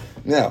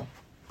 Now.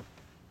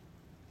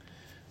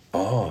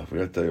 I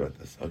forgot to tell you about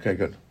this. Okay,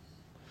 good.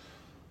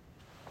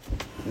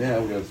 Now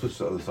we're going to switch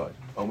to the other side.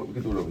 We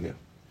can do it over here.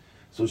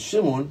 So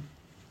Shimon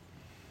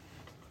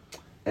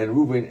and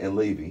Reuven and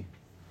Levi,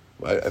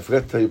 I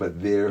forgot to tell you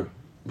about their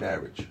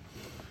marriage.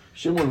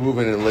 Shimon,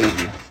 Reuven, and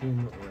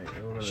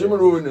Levi. Shimon,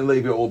 Reuven, and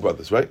Levi are all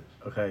brothers, right?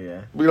 Okay,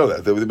 yeah. We know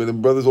that. They've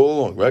been brothers all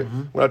along, right?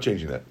 We're not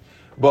changing that.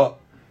 But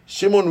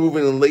Shimon,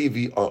 Reuven, and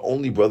Levi are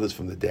only brothers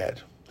from the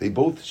dad. They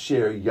both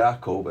share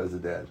Yaakov as a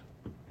dad.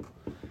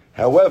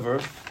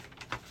 However,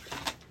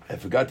 I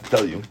forgot to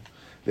tell you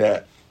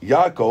that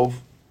Yaakov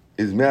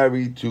is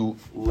married to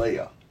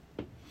Leah.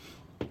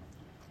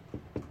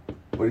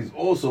 But he's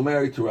also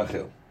married to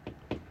Rachel.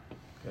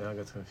 Yeah, I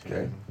got confused.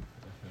 Okay.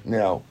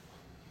 Now,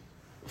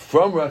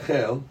 from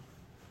Rachel,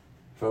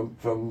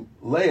 from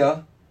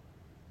Leah,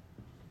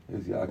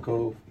 here's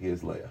Yaakov,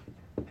 here's Leah.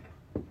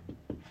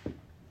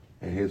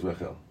 And here's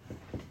Rachel.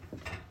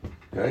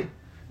 Okay?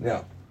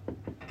 Now,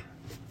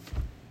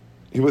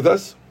 you with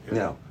us? Yeah.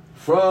 Now,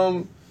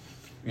 from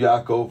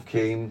Yaakov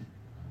came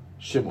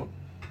Shimon.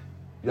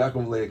 Yaakov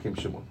and Leah came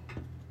Shimon.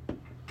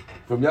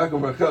 From Yaakov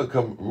and Rachel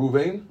come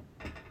Reuven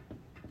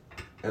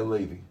and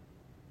Levi.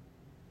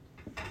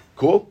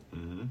 Cool?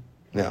 Mm-hmm.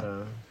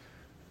 Now,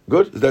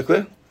 good? Is that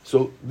clear?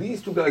 So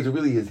these 2 guys are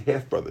really his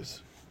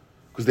half-brothers.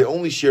 Because they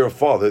only share a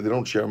father, they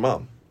don't share a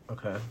mom.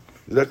 Okay.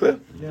 Is that clear?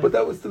 Yeah. But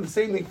that was the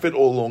same thing fit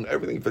all along,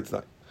 everything fits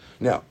not.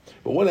 Now,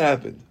 but what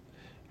happened?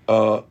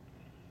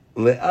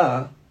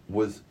 Leah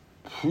was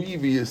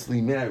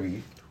previously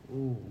married,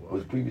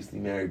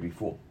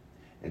 before.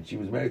 And she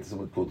was married to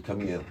someone called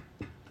Camiel.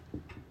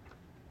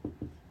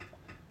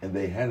 And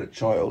they had a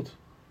child.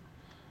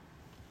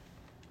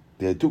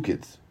 They had 2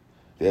 kids.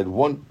 They had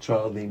one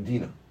child named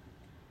Dinah.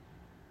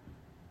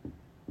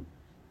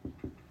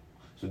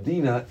 So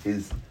Dinah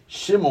is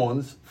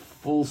Shimon's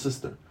full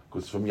sister,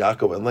 because it's from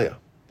Yaakov and Leah.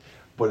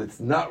 But it's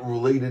not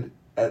related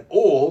at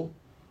all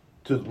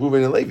to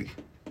Reuven and Levi.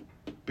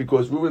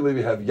 Because Reuven and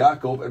Levi have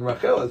Yaakov and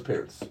Rachel as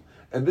parents.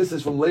 And this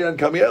is from Leah and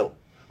Camiel.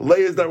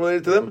 Leah is not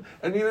related to them,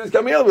 and neither is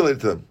Camiel related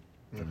to them.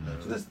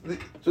 Mm-hmm.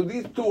 So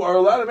these 2 are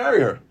allowed to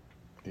marry her.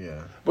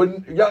 Yeah.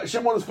 But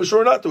Shimon is for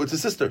sure not to. It's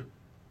his sister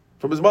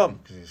from his mom.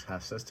 Because he's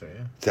half-sister,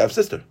 yeah. It's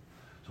half-sister.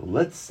 So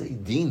let's say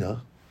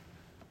Dinah,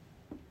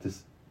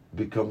 this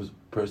becomes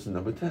person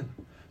number 10.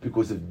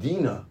 Because if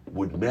Dinah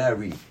would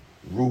marry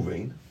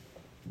Reuven,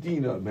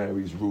 Dinah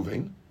marries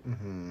Reuven.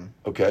 Mm-hmm.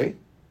 Okay?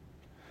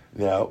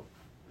 Now,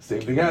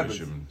 same thing happens.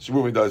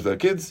 Reuven dies with their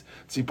kids.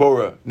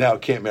 Tzipporah now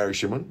can't marry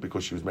Shimon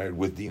because she was married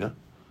with Dinah.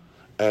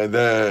 And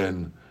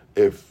then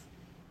if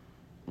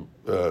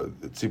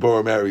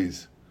Tzipporah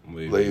marries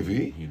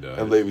Levi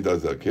and Levi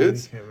does their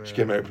kids, she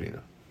can't marry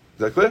Penina. Is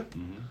that clear?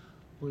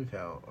 Mm-hmm. Leave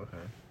out, okay.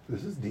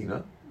 This is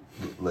Dinah.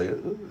 Leah,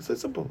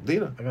 it's simple.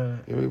 Dinah. I got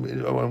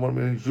it. I want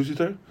me to introduce you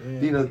to her? Yeah.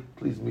 Dinah,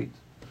 please meet.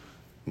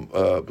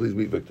 Please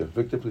meet Victor.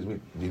 Victor, please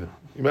meet Dinah.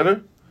 You met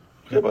her?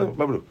 Okay,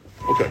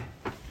 okay.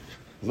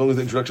 As long as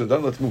the introduction is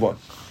done, let's move on.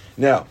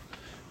 Now,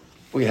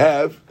 we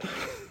have...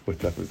 What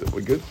time is it?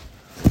 We're good?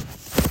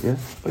 Yeah?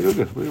 Oh, you're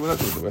good. We're not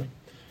doing it, right?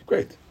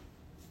 Great.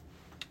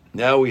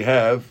 Now we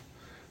have...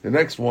 The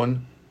next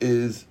one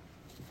is...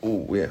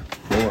 Oh, yeah.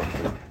 Hold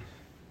on.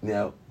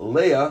 Now,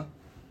 Leah...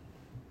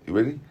 You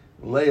ready?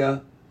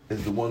 Leah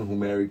is the one who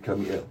married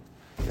Camiel.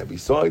 Now,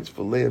 besides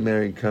for Leah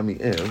marrying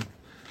Camiel,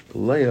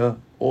 Leah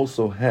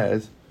also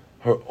has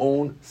her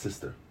own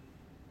sister.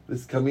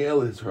 This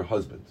Camiel is her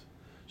husband.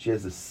 She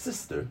has a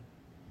sister.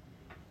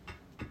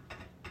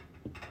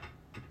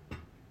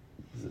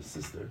 This is a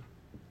sister.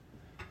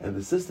 And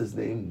the sister's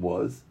name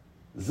was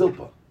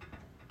Zilpah.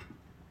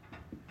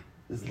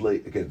 is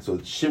late again. So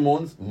it's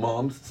Shimon's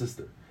mom's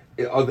sister.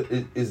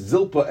 Is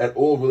Zilpah at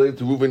all related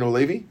to Reuven or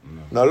Levi?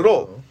 No. Not at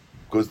all,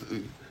 because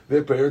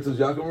their parents is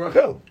Yaakov and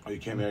Rachel. Oh, you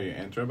can't marry your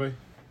aunt, Rabbi?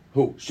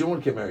 Who?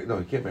 Shimon can't marry. No,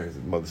 he can't marry his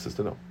mother's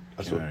sister. No,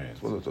 I saw marry it.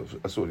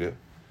 I saw it. Yeah.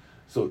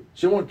 So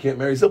Shimon can't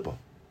marry Zilpah.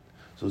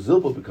 So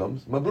Zilpah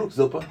becomes Mabruk.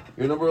 Zilpah,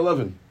 you're number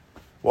 11.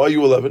 Why are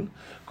you 11?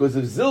 Because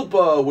if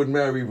Zilpah would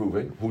marry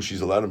Reuven, who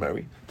she's allowed to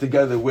marry,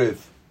 together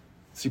with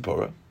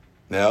Tzipporah,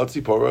 now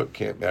Tzipporah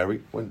can't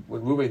marry. When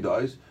Reuven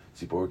dies,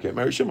 Tzipporah can't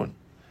marry Shimon.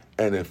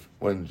 And if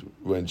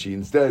when she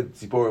instead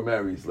Tzipporah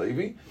marries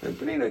Levi, and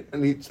Penina,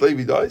 and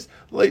Levi dies,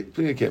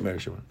 Penina can't marry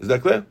Shimon. Is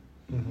that clear?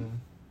 Mm-hmm.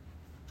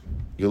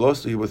 You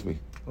lost or you with me?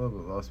 A little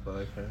bit lost, but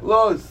okay.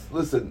 Lost.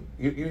 Listen,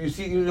 you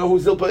see, you know who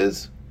Zilpah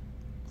is?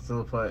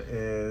 Zilpah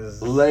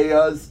is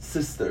Leah's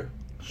sister.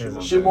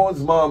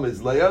 Shimon's mom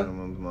is Leah,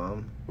 Shimon's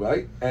mom.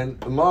 right? And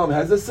the mom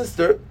has a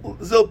sister,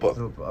 Zilpah.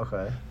 Zilpah,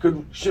 okay.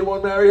 Could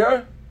Shimon marry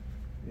her?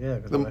 Yeah.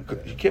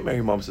 You can't marry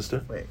your mom's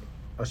sister. Wait.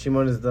 Oh,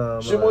 Shimon is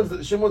the.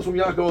 Shimon's from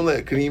Yaakov and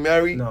Leah. Can he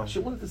marry? No.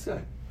 Shimon is this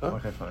guy. Huh?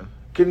 Okay, fine.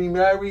 Can he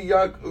marry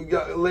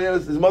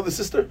Leah's his mother's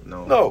sister?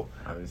 No. No.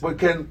 Obviously. But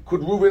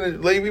could Reuven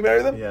and Levi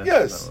marry them? Yes.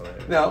 Yes. No,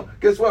 right. Now,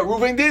 guess what?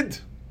 Reuven did.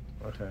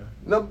 Okay.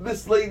 Now,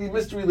 this lady,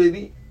 mystery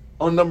lady,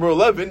 on number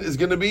 11 is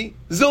going to be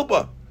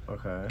Zilpah.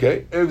 Okay.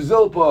 Okay? If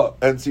Zilpah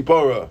and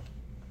Tzipporah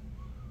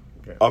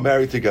are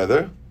married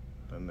together,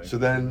 so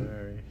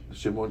then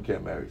Shimon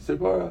can't marry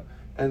Tzipporah,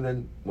 and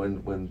then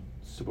when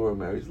Tzipporah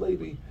marries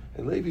Levi,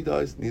 and Levi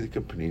dies, neither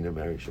can Penina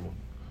marry Shimon.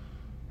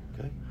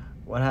 Okay?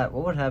 What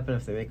would happen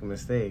if they make a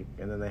mistake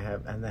and then they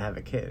have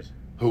a kid?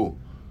 Who?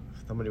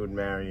 Somebody would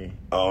marry.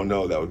 Oh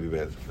no, that would be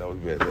bad. That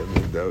would be bad.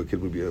 That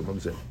kid would be a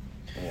mum's.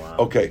 Wow.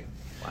 Okay.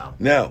 Wow.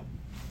 Now,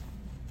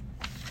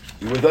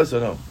 you with us or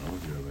no? I'm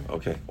with you, Rabbi.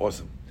 Okay,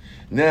 awesome.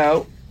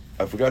 Now,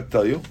 I forgot to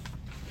tell you.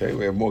 Okay,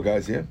 we have more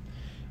guys here.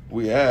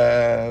 We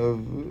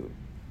have.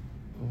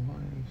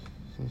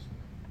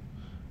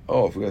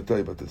 Oh, I forgot to tell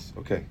you about this.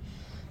 Okay.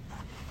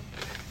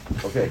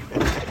 Okay.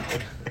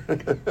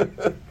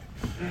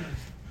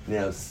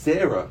 Now,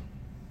 Sarah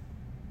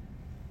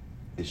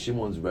is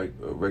Shimon's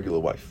regular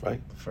wife, right?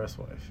 First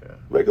wife, yeah.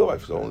 Regular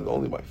wife, so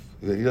only wife.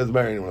 He doesn't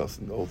marry anyone else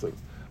in the whole thing.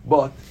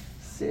 But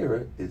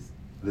Sarah is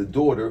the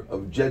daughter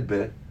of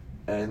Jedbeh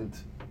and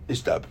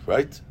Ishtab,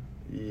 right?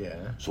 Yeah.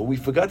 So we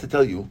forgot to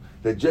tell you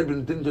that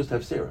Jedbeh didn't just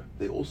have Sarah.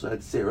 They also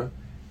had Sarah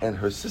and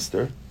her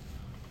sister,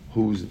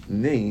 whose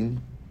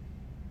name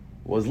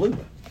was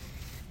Linda.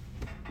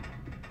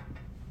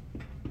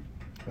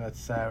 That's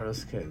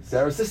Sarah's kids.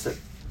 Sarah's sister. Okay,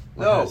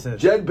 No,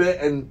 sis.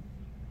 Jedbeh and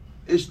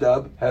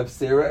Ishtab have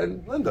Sarah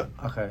and Linda.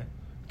 Okay.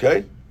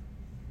 Okay?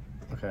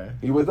 Okay.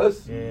 You with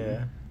us?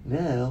 Yeah.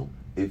 Now,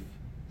 if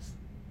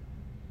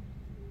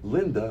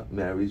Linda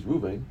marries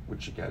Reuven,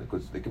 which she can,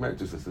 because they can marry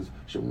two sisters,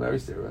 she'll marry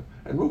Sarah,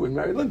 and Reuven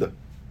married Linda.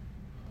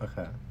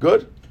 Okay.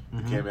 Good?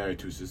 You can't marry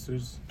two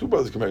sisters? Two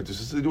brothers can marry two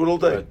sisters. They do it all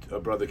day. But a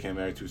brother can't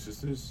marry two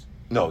sisters?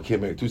 No, he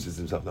can't marry two sisters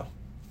himself, no.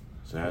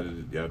 So how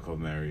did Yaakov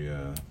marry,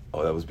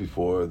 Oh, that was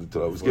before the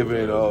Torah was Before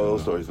given. the Torah Oh,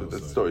 was those given, stories. those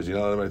That's stories. stories. You're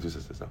not allowed to marry two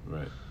sisters now.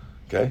 right.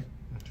 Okay?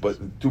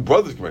 But two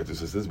brothers can marry two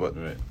sisters, but...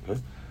 Right. Okay?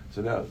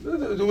 So now,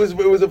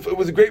 it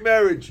was a great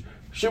marriage.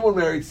 Shimon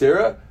married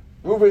Sarah.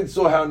 Reuven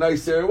saw how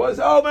nice Sarah was.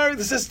 I'll marry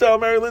the sister. I'll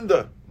marry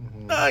Linda.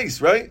 Mm-hmm.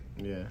 Nice, right?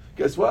 Yeah.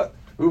 Guess what?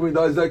 Reuven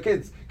dies without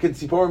kids. Can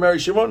Tzipporah marry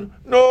Shimon?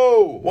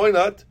 No. Why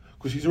not?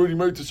 Because he's already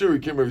married to Sarah. He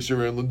can't marry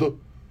Sarah and Linda.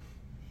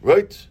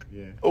 Right?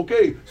 Yeah.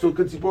 Okay, so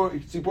could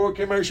Tzipporah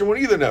can't marry Shimon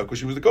either now because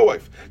she was the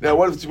co-wife. Now,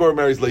 what if Tzipporah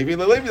marries Levi and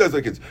then Levi dies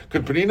without kids?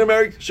 Could Penina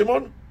marry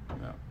Shimon?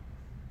 No.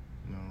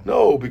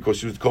 No, because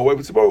she was co-wife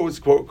with Tzipporah, was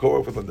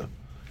co-wife with Linda.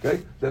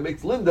 Okay? That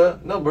makes Linda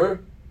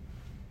number...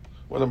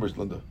 What number is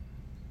Linda?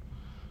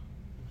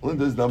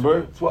 Linda's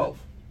number 12,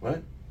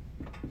 right?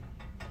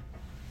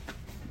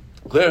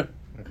 Clear?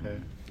 Okay.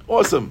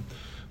 Awesome.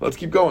 Let's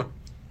keep going.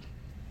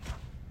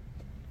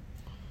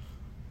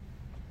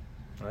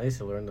 I used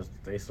to learn this.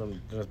 They used to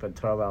learn just by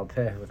Torah Al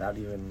Peh without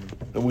even.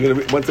 And we're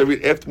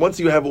gonna once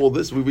you have all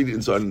this, we read it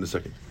inside in a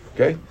second.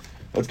 Okay?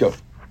 Let's go.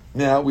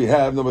 Now we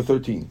have number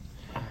 13.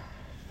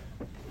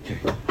 Okay.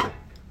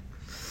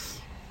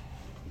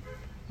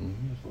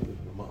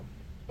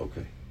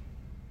 Okay.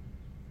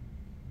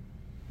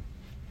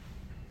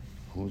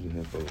 Who's the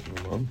half of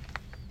your mom?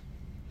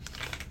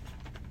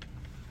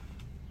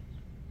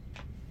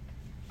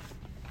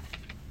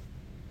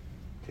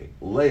 Okay.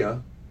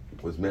 Leah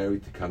was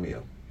married to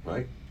Camille,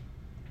 right?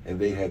 And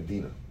they had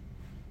Dinah.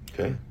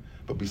 Okay?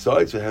 But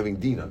besides having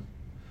Dinah,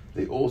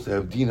 they also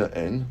have Dinah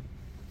and,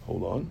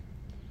 hold on,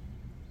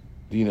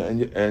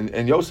 Dinah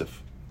and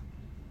Yosef.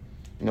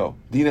 No,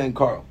 Dinah and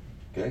Carl.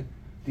 Okay?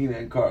 Dinah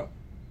and Carl.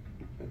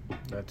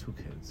 I had 2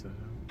 kids.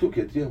 Two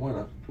kids, yeah, why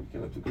not? You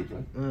can have 2 kids,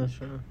 right?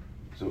 Sure.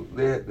 So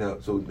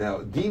now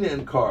Dinah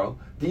and Carl,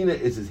 Dinah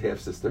is his half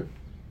sister.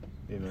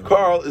 You know.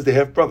 Carl is the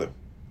half brother.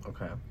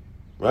 Okay.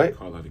 Right?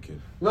 Carl had a kid.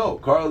 No,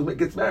 Carl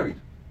gets married.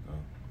 Oh.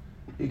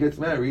 He gets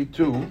married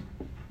to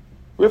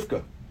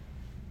Rivka.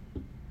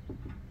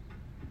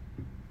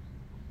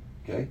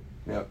 Okay?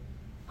 Now,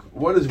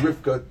 what is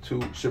Rivka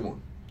to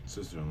Shimon?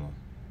 Sister-in-law.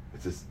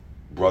 It's his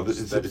brother. It's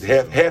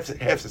Step-sister.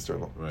 half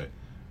sister-in-law. Right.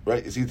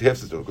 Right? It's half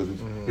sister-in-law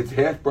because it's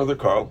half brother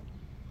Carl.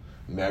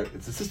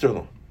 It's a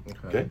sister-in-law.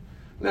 Okay.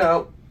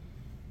 Now,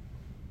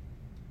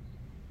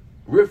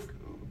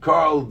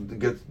 Carl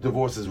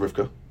divorces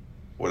Rivka,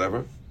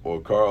 whatever,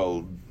 or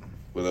Carl,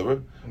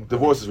 whatever,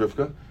 divorces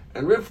Rivka,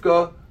 and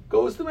Rivka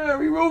goes to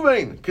marry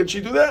Reuven. Can she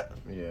do that?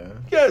 Yeah.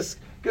 Yes.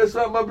 Guess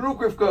what, Mabruk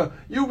Rivka?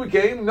 You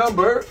became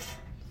number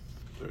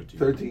 13.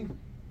 13.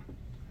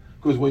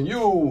 Because when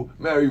you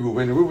marry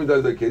Reuven and Reuven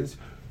does their kids,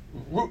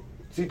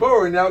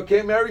 Tzipora now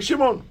can't marry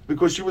Shimon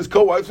because she was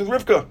co-wives with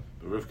Rivka.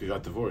 But Rivka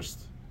got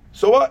divorced,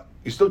 So what?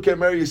 You still can't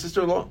marry your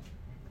sister-in-law?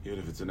 even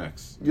if it's an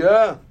ex.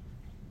 Yeah.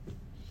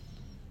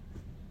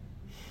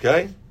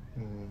 Okay?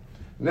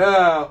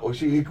 Now, we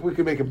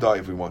can make him die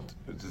if we want.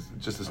 It's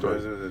just a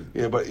story.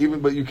 Yeah, but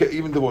you can't,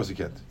 even divorce you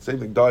can't. Same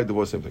thing. Die,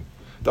 divorce, same thing.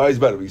 Die is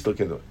better, but you still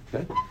can't do it.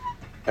 Okay?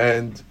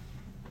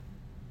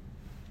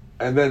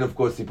 And then of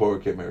course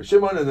Tzipora can't marry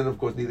Shimon, and then of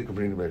course neither can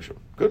Penina marry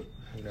Shimon. Good?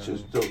 Yeah.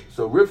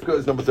 So Rivka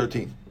is number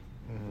 13.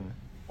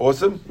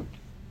 Awesome.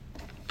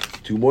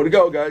 2 more to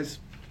go, guys.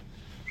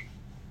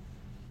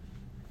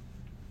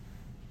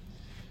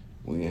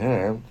 We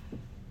have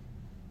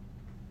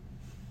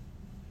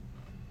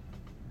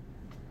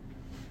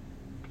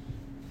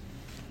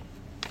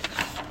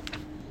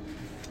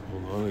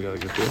hold on, I gotta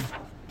get there.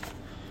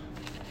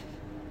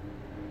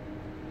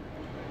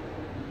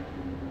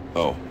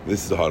 Oh,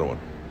 this is a harder one.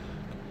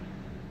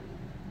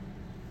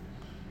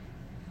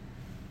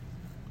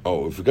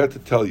 Oh, I forgot to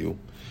tell you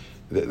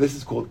that this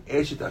is called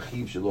Eshet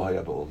Achiv Shelo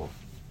Haya Ba'olmo.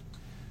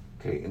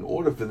 Okay, in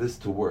order for this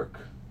to work,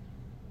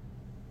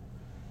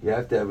 you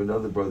have to have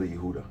another brother,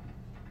 Yehuda.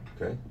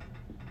 Okay?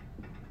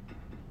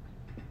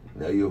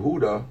 Now,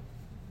 Yehuda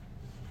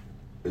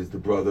is the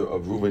brother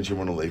of Reuven,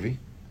 Shimon, and Levi.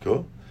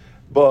 Cool?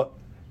 But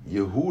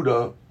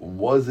Yehuda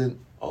wasn't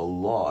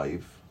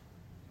alive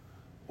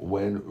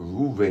when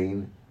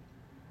Reuven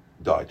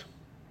died.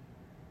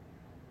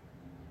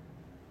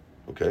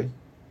 Okay?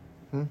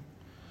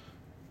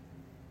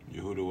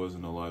 Yehuda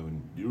wasn't alive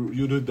when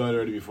Yehuda died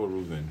already before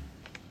Reuven.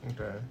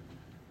 Okay.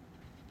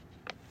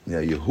 Now,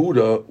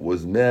 Yehuda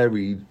was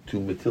married to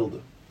Matilda.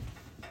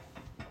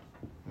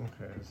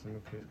 Okay, it's a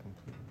new case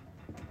completely.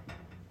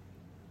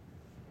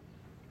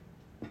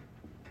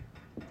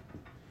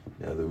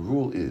 Now, the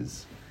rule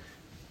is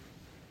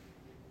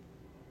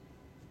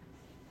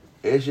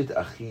Eshet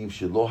Achiv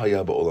Shelo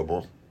Haya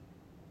Ba'olamo.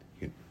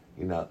 You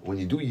know, when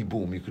you do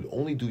Yibum, you could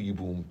only do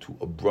Yibum to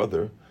a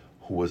brother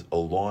who was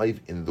alive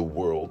in the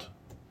world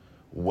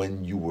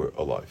when you were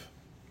alive.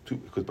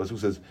 Because Pasuk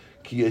says,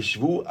 Ki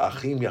yeshvu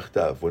achim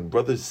yachtav, when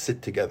brothers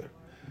sit together.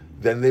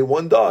 Then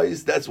one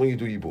dies, that's when you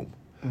do Yibum.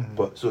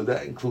 But so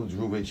that includes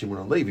Reuven, Shimon,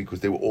 and Levi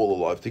because they were all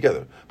alive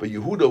together. But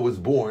Yehuda was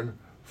born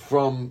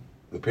from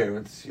the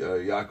parents,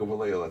 Yaakov and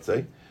Leah, let's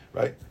say,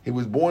 right? He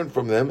was born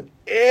from them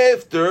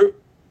after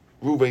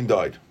Reuven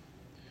died.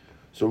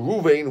 So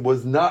Reuven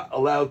was not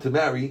allowed to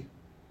marry.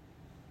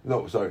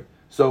 No, sorry.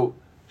 So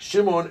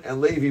Shimon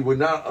and Levi were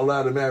not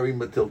allowed to marry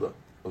Matilda.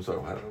 I'm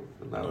sorry.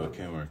 No, it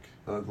can't work.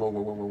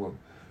 Wrong.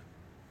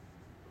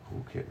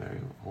 Who can't marry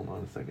him? Hold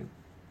on a second.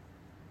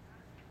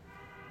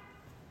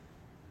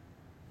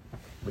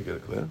 Let me get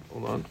it clear.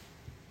 Hold on.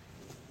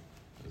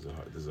 This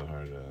is a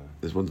hard.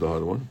 This one's the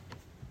harder one.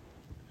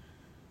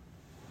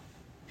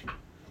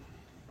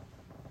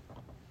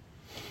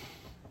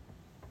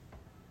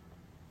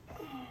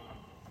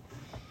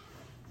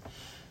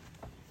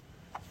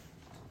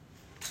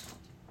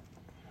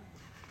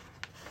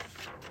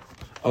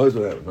 Oh, this is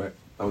what happened, right?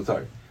 I'm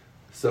sorry.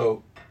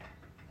 So,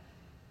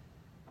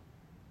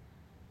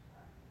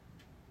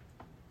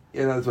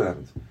 yeah, no, that's what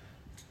happens.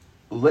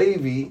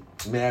 Levi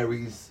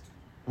marries,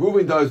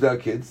 Reuven dies without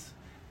kids,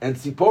 and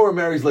Tzipora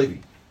marries Levi.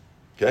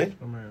 Okay?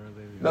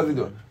 Nothing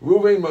to do.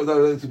 Reuven,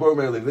 Tzipora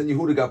married Levi. Then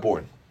Yehuda got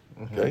born.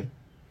 Okay?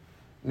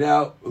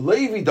 Now,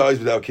 Levi dies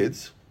without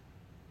kids.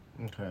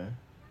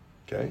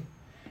 Okay?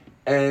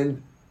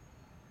 And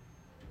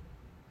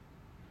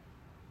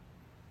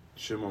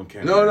Shimon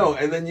can't. No,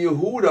 and then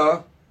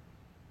Yehuda.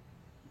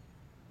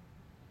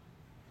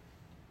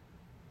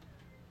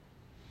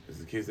 Is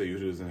the case that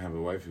Yehuda doesn't have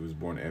a wife? He was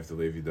born after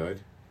Levi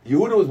died.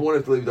 Yehuda was born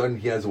after Levi died, and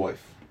he has a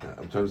wife.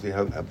 I'm trying to see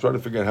how. I'm trying to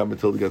figure out how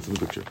Matilda gets in the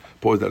picture.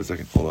 Pause that a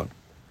second. Hold on.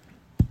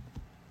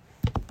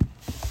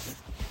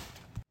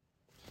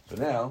 So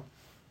now,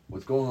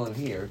 what's going on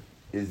here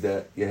is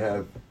that you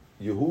have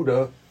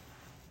Yehuda.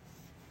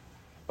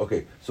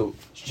 Okay, so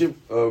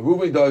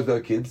Reuben dies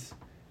without kids,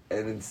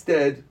 and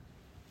instead,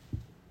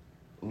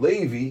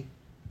 Levi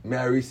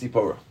marries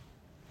Tzipora.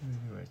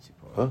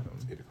 Huh?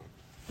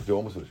 Okay,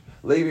 almost finished.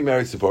 Levi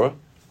marries Tzipora.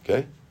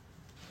 Okay,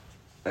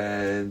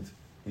 and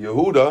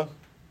Yehuda.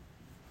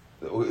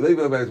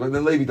 Levi marries, and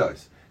then Levi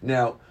dies.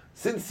 Now,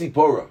 since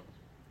Tzipora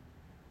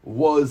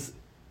was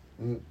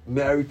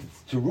married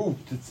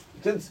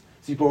since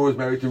Tzipora was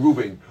married to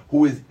Reuben,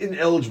 who is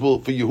ineligible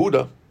for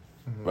Yehuda,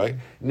 right?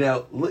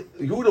 Now,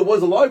 Yehuda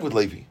was alive with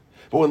Levi,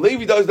 but when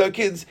Levi dies without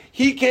kids,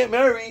 he can't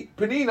marry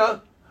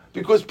Penina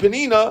Because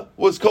Penina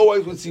was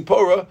co-wife with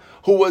Sipporah,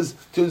 who was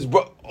to his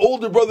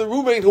older brother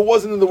Reuven, who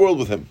wasn't in the world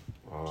with him.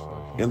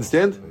 Oh, You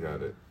understand? I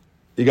got it.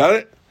 You got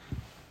it?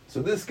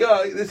 So this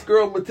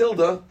girl,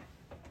 Matilda,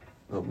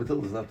 no,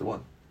 Matilda's not the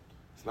one.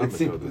 It's not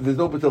Matilda. There's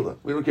no Matilda.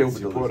 We don't care who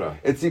Matilda Sipporah.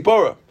 is. It's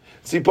Sipporah.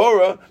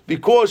 Sipporah,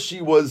 because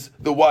she was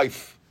the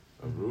wife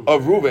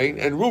of Reuven,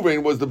 and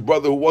Reuven was the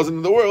brother who wasn't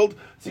in the world,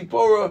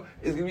 Sipporah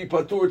is going to be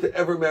patur to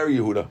ever marry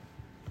Yehuda.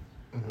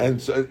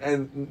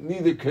 And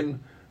neither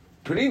can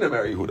Penina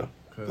marry Yehuda.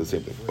 The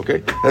same thing.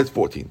 Okay? That's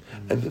 14.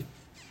 And the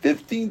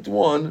 15th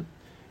one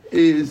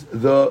is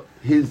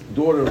his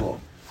daughter-in-law.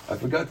 I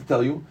forgot to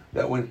tell you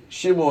that when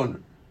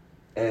Shimon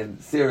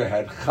and Sarah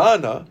had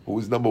Chana, who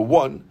was number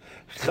 1,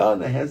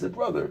 Chana has a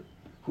brother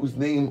whose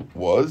name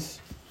was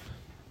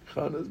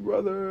Chana's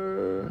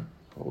brother.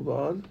 Hold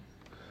on.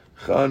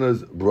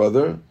 Chana's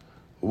brother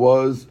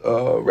was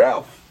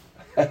Ralph.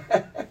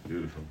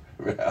 Beautiful.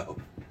 Ralph.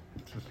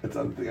 That's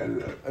another thing. I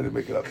didn't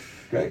make it up.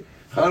 Okay.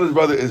 Chana's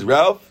brother is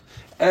Ralph,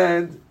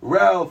 and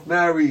Ralph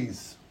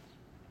marries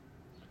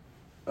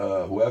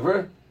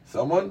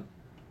someone,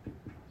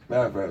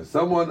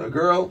 a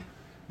girl,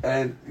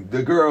 and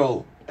the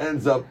girl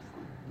ends up.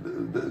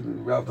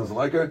 Ralph doesn't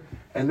like her,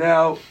 and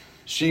now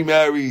she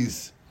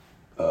marries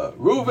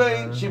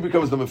Reuven. She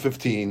becomes number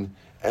 15,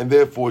 and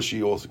therefore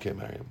she also can't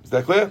marry him. Is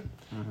that clear?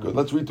 Good.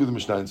 Let's read through the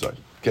Mishnah inside.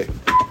 Okay.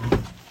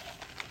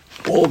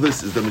 All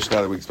this is the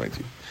Mishnah that we explained to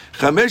you.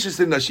 Chamesh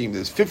nashim.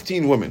 There's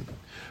 15 women.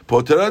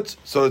 Poterat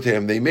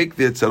sorotehem. They make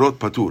their tzarot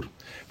patur.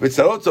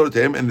 V'tzarot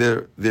sorotehem, and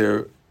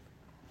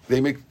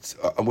they make.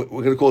 We're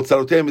going to call it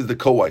tzarotehem is the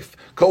co-wife.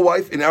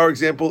 Co-wife in our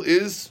example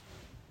is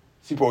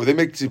Sipporah. They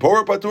make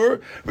Sipporah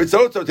patur.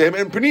 V'tzarot sorotehem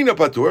and Penina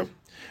patur.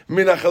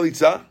 Mina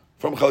chalitza,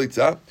 from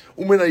chalitza.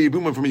 Umina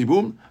yibum, and from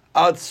yibum.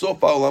 Ad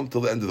sof ha'olam,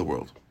 till the end of the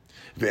world.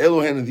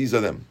 Ve'elohen, and these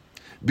are them.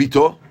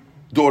 Bito,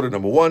 daughter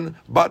number 1.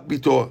 Bat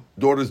Bito,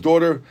 daughter's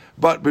daughter.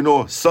 Bat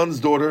Bino, son's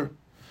daughter.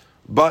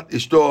 Bat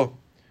Ishto,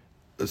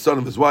 son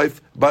of his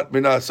wife. Bat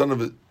Bina, son of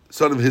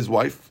his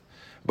wife.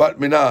 Bat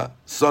Bina,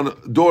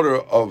 daughter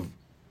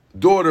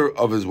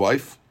of his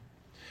wife.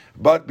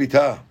 Bat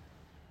Bina,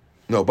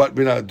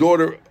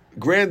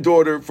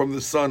 granddaughter from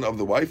the son of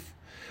the wife.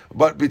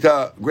 Bat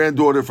Bita,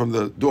 granddaughter from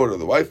the daughter of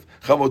the wife.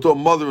 Chamoto,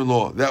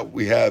 mother-in-law, that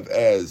we have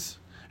as,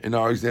 in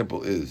our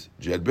example, is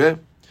Jedbe.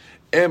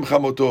 Em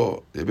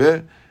chamoto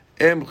debe.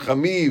 Em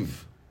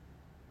chamiv,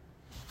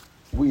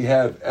 we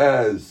have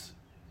as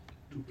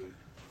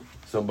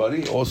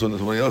somebody, also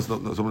somebody else,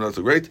 someone not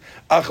so great.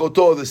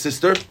 Achoto, the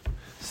sister.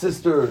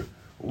 Sister,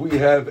 we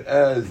have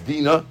as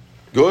Dina.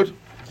 Good.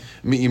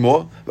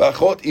 Mi'imo.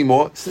 V'achot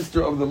imo,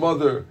 sister of the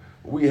mother,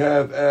 we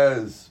have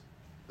as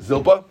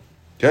Zilpa.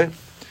 Okay.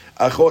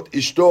 Achot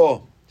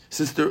ishto,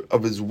 sister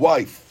of his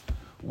wife,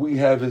 we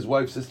have his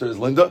wife's sister as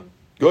Linda.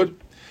 Good.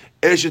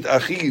 Eshet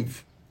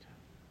achiv,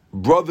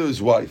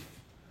 brother's wife,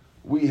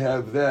 we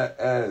have that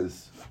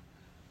as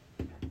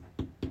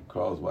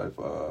Carl's wife,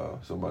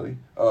 somebody.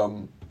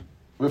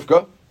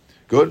 Rivka.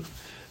 Good.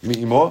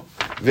 Mi'imo.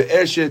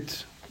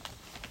 Ve'eshet.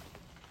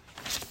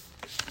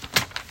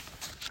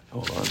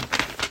 Hold on.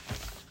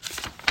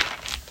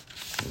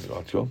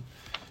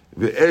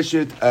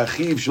 Ve'eshet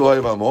achiv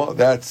shloiv amo.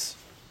 That's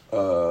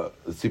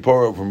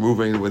Sipporah from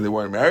Reuven when they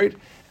weren't married.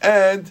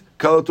 And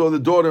Kalato, the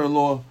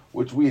daughter-in-law,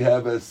 which we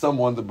have as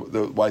someone,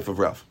 the wife of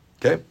Ralph.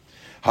 Okay?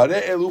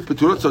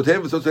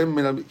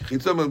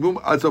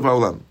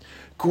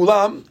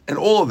 Kulam, and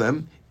all of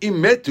them,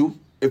 imetu,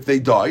 if they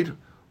died,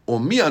 or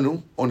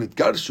mianu, or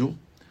nitgarshu,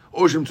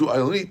 or shemtu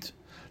ayonit,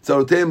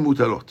 tzarotem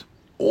mutarot.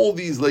 All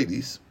these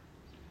ladies,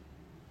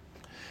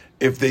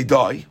 if they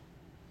die,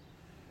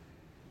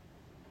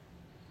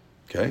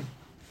 okay,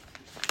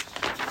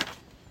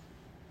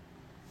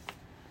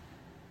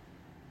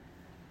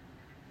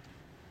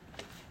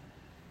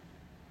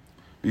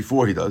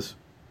 before he does,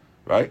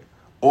 right?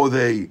 Or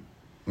they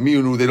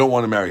don't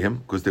want to marry him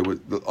because they were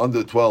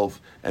under 12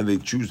 and they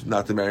choose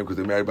not to marry him because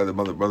they're married by the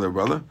mother,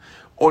 brother.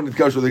 Or they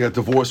got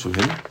divorced from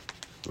him,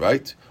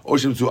 right? Or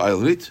shemtu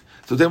ayonit,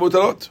 tzarotem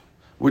mutarot,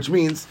 which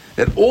means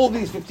that all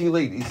these 15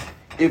 ladies,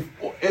 if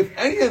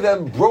any of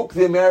them broke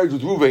their marriage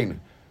with Reuven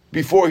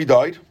before he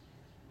died,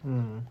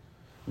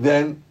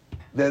 then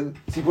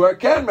Sipporah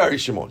can marry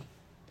Shimon.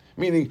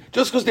 Meaning,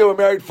 just because they were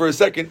married for a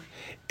second,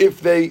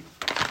 if they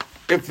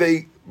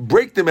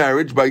break the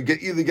marriage by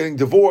either getting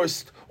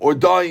divorced or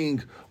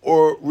dying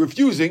or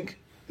refusing,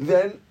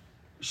 then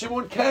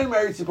Shimon can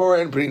marry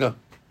Sipporah and Penina.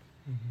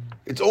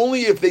 It's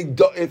only if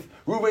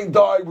Reuven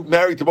died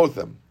married to both of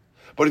them.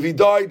 But if he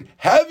died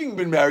having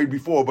been married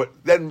before, but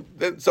then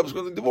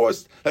subsequently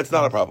divorced, that's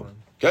not a problem.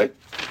 Okay?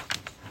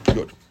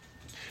 Good.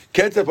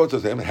 How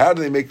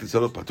do they make the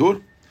tzarot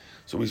patur?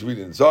 So we read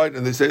it inside,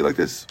 and they say like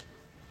this.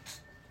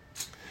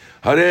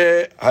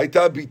 Hare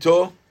haita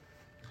bito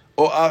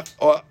o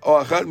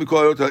achat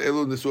mikol hayot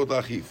ha'elu nesuot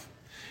la'achiv.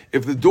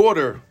 If the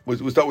daughter,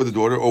 we'll start with the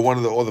daughter, or one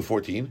of the other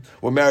 14,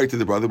 were married to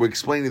the brother, we're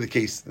explaining the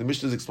case. The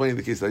Mishnah is explaining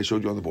the case that I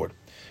showed you on the board.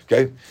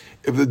 Okay?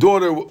 If the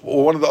daughter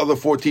or one of the other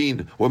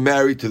 14 were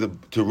married to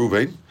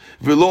Reuven,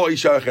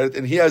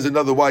 and he has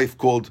another wife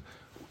called,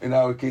 in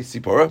our case,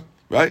 Sipora,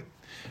 right?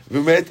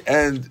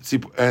 And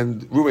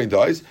Reuven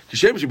dies,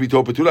 Kishem should be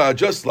told Patula,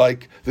 just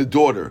like the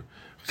daughter,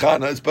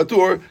 Chana is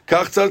Patur,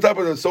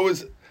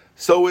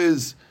 so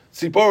is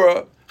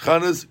Sipora,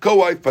 Chana's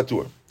co-wife,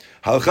 Patur.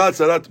 Halchat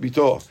Sarat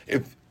Bito,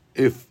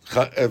 if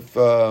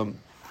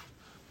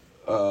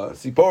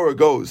Sipora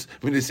goes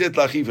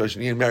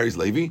and marries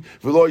Levi,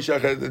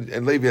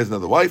 and Levi has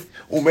another wife,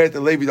 Umet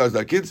and Levi dies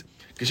their kids,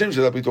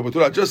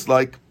 just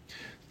like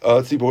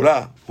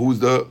Sipora, who's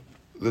the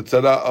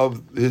tzara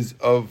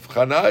of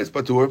Chana is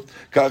Patur,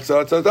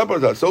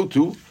 so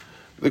too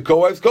the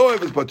co-wife's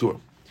co-wife is Patur.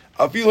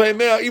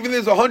 Even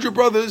there's 100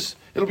 brothers,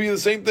 it'll be the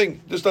same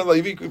thing. Just on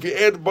Levi, if you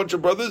add a bunch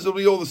of brothers, it'll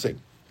be all the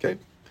same. Okay?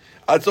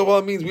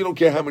 Atzova means we don't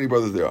care how many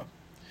brothers there are.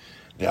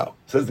 Now,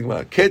 says the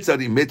Gemara,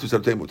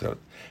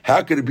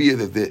 how could it be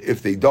that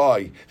if they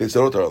die, the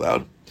tzarot are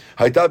allowed?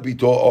 If the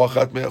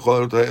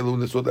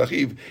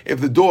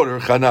daughter,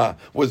 Chana,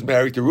 was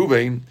married to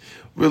Reuven,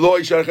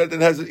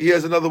 and he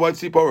has another wife,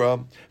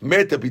 Sipora,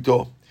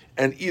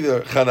 and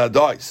either Chana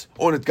dies,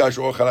 or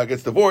Chana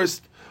gets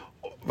divorced,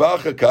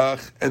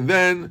 and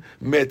then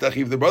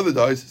if the brother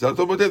dies, then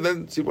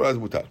Sipora is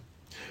mutar.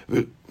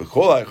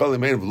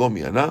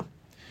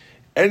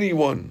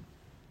 Anyone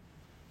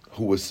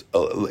who was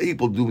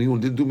able to do miyun,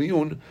 didn't do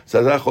miyun,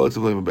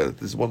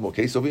 this is one more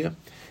case over here.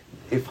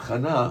 If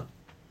Chana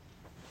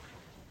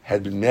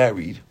had been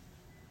married,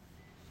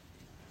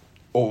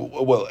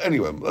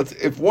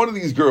 if one of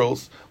these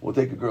girls, we'll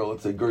take a girl,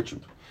 let's say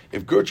Gertrude.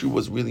 If Gertrude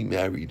was really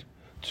married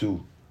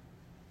to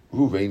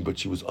Reuven, but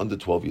she was under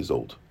 12 years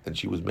old, and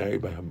she was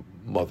married by her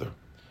mother.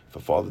 If her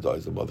father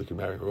dies, the mother can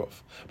marry her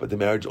off. But the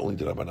marriage only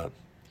did Rabbanan.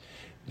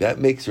 That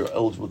makes her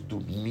eligible to do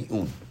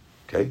miyun.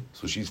 Okay?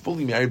 So she's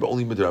fully married, but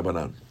only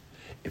midrabanan.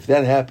 If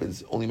that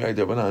happens, only married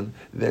Rabbanan,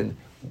 then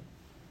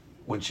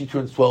when she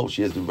turns 12,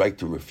 she has the right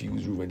to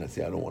refuse Reuven and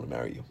say, I don't want to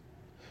marry you.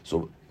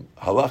 So,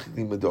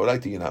 halachically,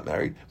 midoraita, you're not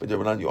married, but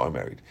Rabbanan, you are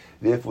married.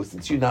 Therefore,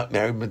 since you're not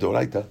married,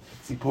 midoraita,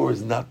 Sipor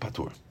is not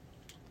patur.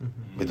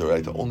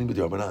 Midoraita, only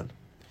midrabanan.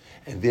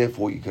 And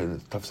therefore, you get in a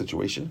tough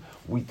situation.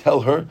 We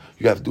tell her,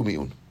 you have to do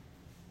miyun.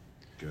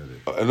 Got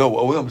it.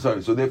 I'm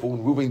sorry. So therefore,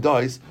 when Reuven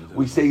dies,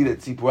 we say that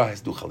Sipora has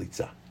to do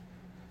chalitza.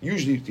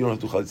 Usually, you don't have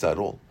to do chalitza at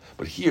all.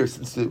 But here,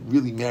 since they're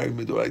really married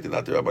midoraita,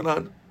 not the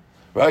Rabbanan,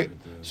 right?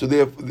 So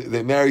they're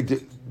married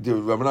the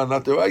Rabbanan,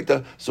 not the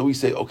Raita. So we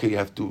say, okay, you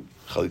have to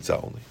chalitza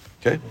only.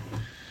 Okay?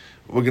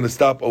 We're going to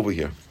stop over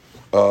here.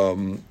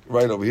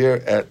 Right over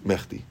here at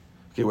Mechti.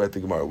 Okay, we're at the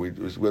Gemara. We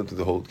went through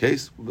the whole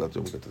case. We'll get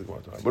to the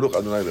Gemara. Baruch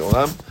Adonai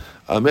Le'olam.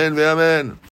 Amen ve'amen.